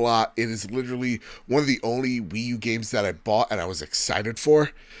whole lot. It is literally one of the only Wii U games that I bought and I was excited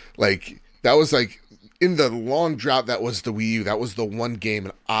for. Like, that was like, in the long drought that was the Wii U, that was the one game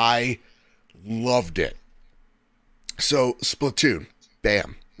and I loved it. So, Splatoon,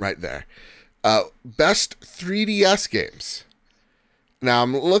 bam, right there. Best 3DS games. Now,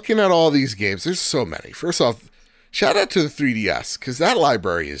 I'm looking at all these games. There's so many. First off, shout out to the 3DS, because that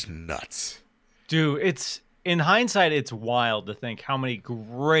library is nuts. Dude, in hindsight, it's wild to think how many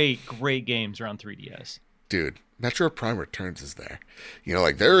great games are on 3DS. Dude, Metroid Prime Returns is there. You know,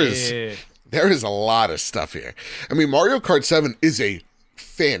 like, there is a lot of stuff here. I mean, Mario Kart 7 is a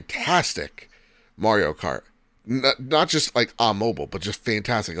fantastic Mario Kart. Not just, like, on mobile, but just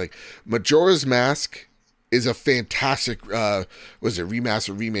fantastic. Like, Majora's Mask is a fantastic,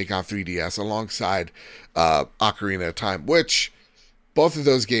 remaster, remake on 3DS alongside Ocarina of Time, which both of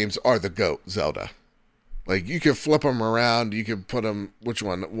those games are the GOAT Zelda. Like, you can flip them around, you can put them, which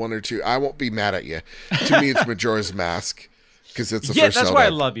one or two, I won't be mad at you. To me, it's Majora's Mask, because it's the first Zelda. Yeah, that's why I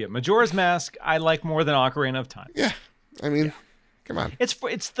love you. Majora's Mask, I like more than Ocarina of Time. Yeah, I mean, come on. It's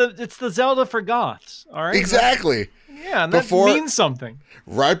the Zelda for goths, all right? Exactly. Yeah, and that means something.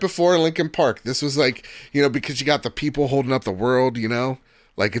 Right before Linkin Park. This was like, you know, because you got the people holding up the world, you know?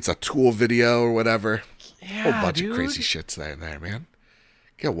 Like it's a Tool video or whatever. Yeah, whole bunch of crazy shits there, man.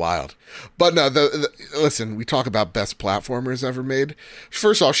 Get wild. But no, listen, we talk about best platformers ever made.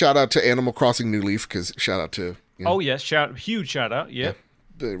 First off, shout out to Animal Crossing New Leaf, because shout out to... You know, oh, yes, huge shout out, yeah.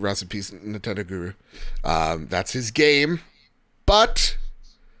 The rest in peace, Nintendo Guru. That's his game. But...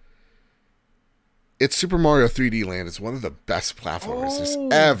 it's Super Mario 3D Land. It's one of the best platformers that's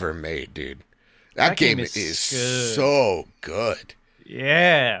ever made, dude. That game is so good.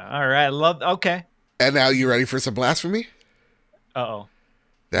 Yeah. All right. Okay. And now you ready for some blasphemy? Uh-oh.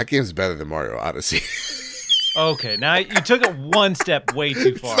 That game's better than Mario Odyssey. Okay. Now you took it one step way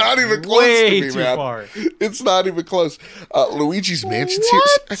too far. It's not even close to me, too man. Far. It's not even close. Luigi's Mansion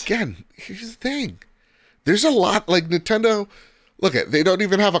Series. Again, here's the thing. There's a lot, like Nintendo. Look they don't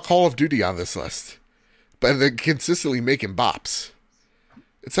even have a Call of Duty on this list. But they're consistently making bops.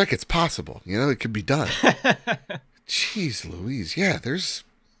 It's like it's possible. You know, it could be done. Jeez Louise. Yeah, there's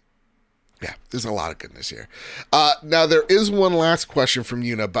a lot of goodness here. Now, there is one last question from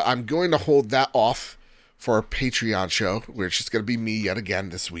Una, but I'm going to hold that off for our Patreon show, which is going to be me yet again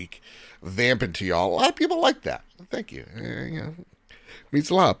this week, vamping to y'all. A lot of people like that. Thank you. Means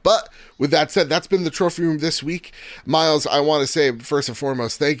a lot. But with that said, that's been the Trophy Room this week. Miles, I want to say, first and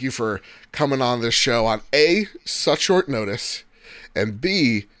foremost, thank you for coming on this show on A, such short notice, and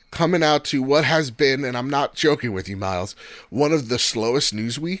B, coming out to what has been, and I'm not joking with you, Miles, one of the slowest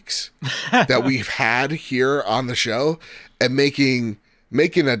news weeks that we've had here on the show, and making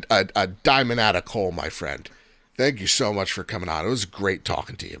a diamond out of coal, my friend. Thank you so much for coming on. It was great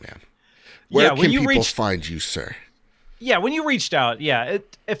talking to you, man. Where can people find you, sir? Yeah, when you reached out,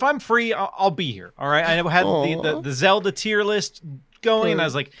 if I'm free, I'll be here. All right, I had the Zelda tier list going, and I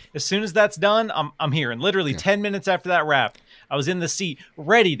was like, as soon as that's done, I'm here. And literally 10 minutes after that wrapped, I was in the seat,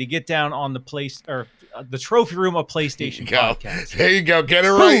 ready to get down on the Trophy Room of PlayStation podcast. There you go, get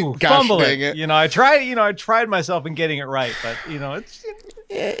it right. Gosh, dang it. I tried myself in getting it right, but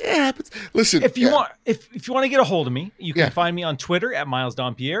it happens. Listen, if you want to get a hold of me, you can find me on Twitter at Miles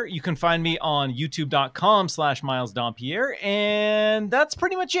Dompierre. You can find me on YouTube.com/Miles Dompierre, and that's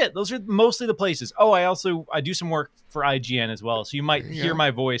pretty much it. Those are mostly the places. Oh, I do some work for IGN as well, so you might hear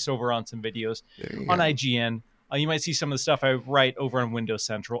my voice over on some videos on IGN. You might see some of the stuff I write over on Windows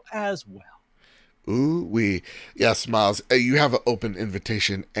Central as well. Ooh wee. Yes, Miles, you have an open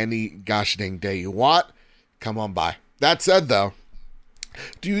invitation any gosh dang day you want. Come on by. That said, though,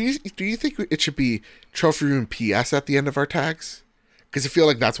 do you think it should be Trophy Room PS at the end of our tags? Because I feel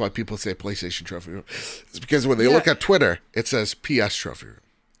like that's why people say PlayStation Trophy Room. It's because when they look at Twitter, it says PS Trophy Room.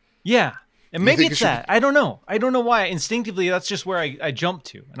 Yeah. And maybe it's that. I don't know. I don't know why. Instinctively, that's just where I jump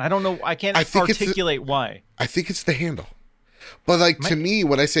to. And I don't know. I can't articulate why. I think it's the handle. But to me,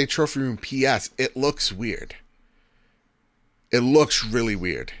 when I say Trophy Room PS, it looks weird. It looks really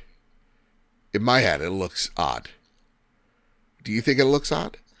weird. In my head, it looks odd. Do you think it looks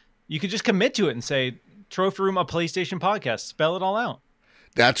odd? You could just commit to it and say Trophy Room, a PlayStation podcast. Spell it all out.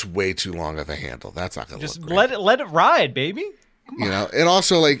 That's way too long of a handle. That's not going to look great. Let it ride, baby. And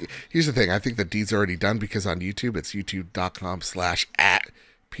also, here's the thing. I think the deed's already done because on YouTube, it's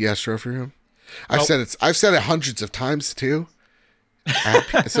youtube.com/@PS Trophy Room. I've said it hundreds of times too.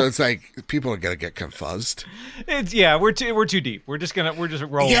 So it's like people are gonna get confused. We're too deep. We're just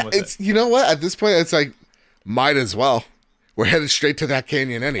rolling with it. You know what? At this point, it's like might as well. We're headed straight to that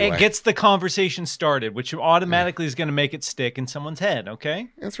canyon anyway. It gets the conversation started, which automatically is going to make it stick in someone's head. Okay,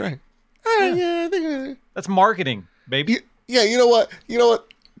 that's right. I think that's marketing, baby. Yeah, you know what?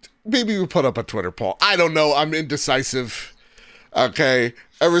 Maybe we put up a Twitter poll. I don't know. I'm indecisive. Okay.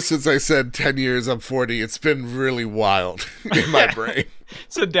 Ever since I said 10 years, I'm 40, it's been really wild in my brain.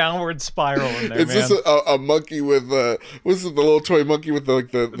 It's a downward spiral in there, man. It's just a monkey with, what's it, the little toy monkey with the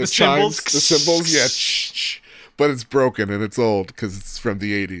chimes? Symbols? The symbols? Yeah. But it's broken and it's old because it's from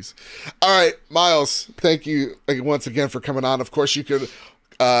the 80s. All right, Miles, thank you once again for coming on. Of course, you could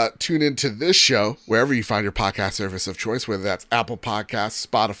tune into this show wherever you find your podcast service of choice, whether that's Apple Podcasts,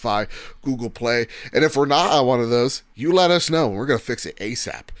 Spotify, Google Play. And if we're not on one of those, you let us know. We're going to fix it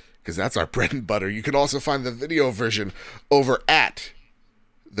ASAP because that's our bread and butter. You can also find the video version over at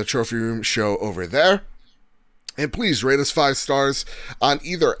the Trophy Room Show over there. And please rate us 5 stars on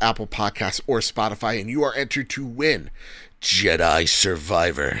either Apple Podcasts or Spotify, and you are entered to win Jedi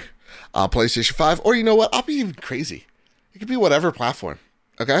Survivor on PlayStation 5. Or you know what? I'll be even crazy. It could be whatever platform.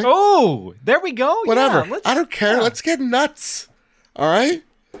 Okay? Oh, there we go. Whatever. Yeah, I don't care. Yeah. Let's get nuts. All right?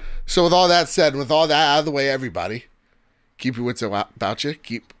 So with all that said, with all that out of the way, everybody, keep your wits about you.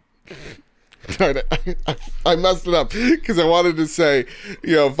 I messed it up because I wanted to say,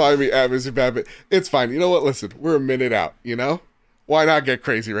 find me at Mr. Babbitt. It's fine. You know what? Listen, we're a minute out, Why not get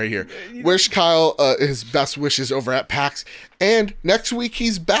crazy right here? Wish Kyle his best wishes over at PAX. And next week,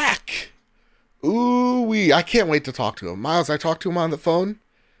 he's back. Ooh-wee. I can't wait to talk to him. Miles, I talked to him on the phone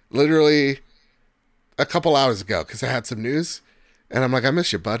literally a couple hours ago because I had some news. And I'm like, I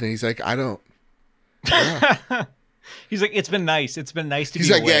miss you, bud. And he's like, I don't. Yeah. He's like, it's been nice. It's been nice to be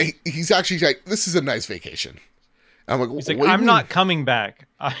like, away. Yeah, he's actually like, this is a nice vacation. I'm like, he's like, I'm not coming back.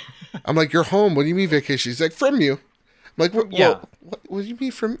 I'm like, you're home. What do you mean vacation? He's like, from you. I'm like, what do you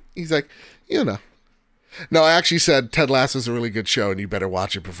mean from? He's like, No, I actually said Ted Lasso's a really good show and you better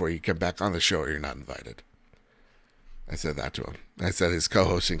watch it before you come back on the show or you're not invited. I said that to him. I said his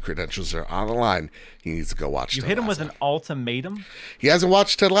co-hosting credentials are on the line. He needs to go watch You Ted hit him Lasso. with an ultimatum? He hasn't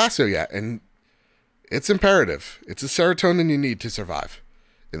watched Ted Lasso yet, and it's imperative. It's a serotonin you need to survive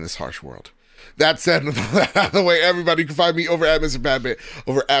in this harsh world. That said, with all that out of the way, everybody can find me over at Mr. Badbit,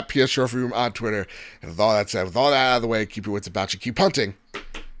 over at PS Trophy Room on Twitter. And with all that said, with all that out of the way, keep your wits about you, keep hunting,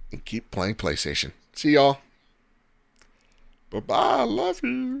 and keep playing PlayStation. See y'all. Bye-bye. I love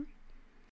you.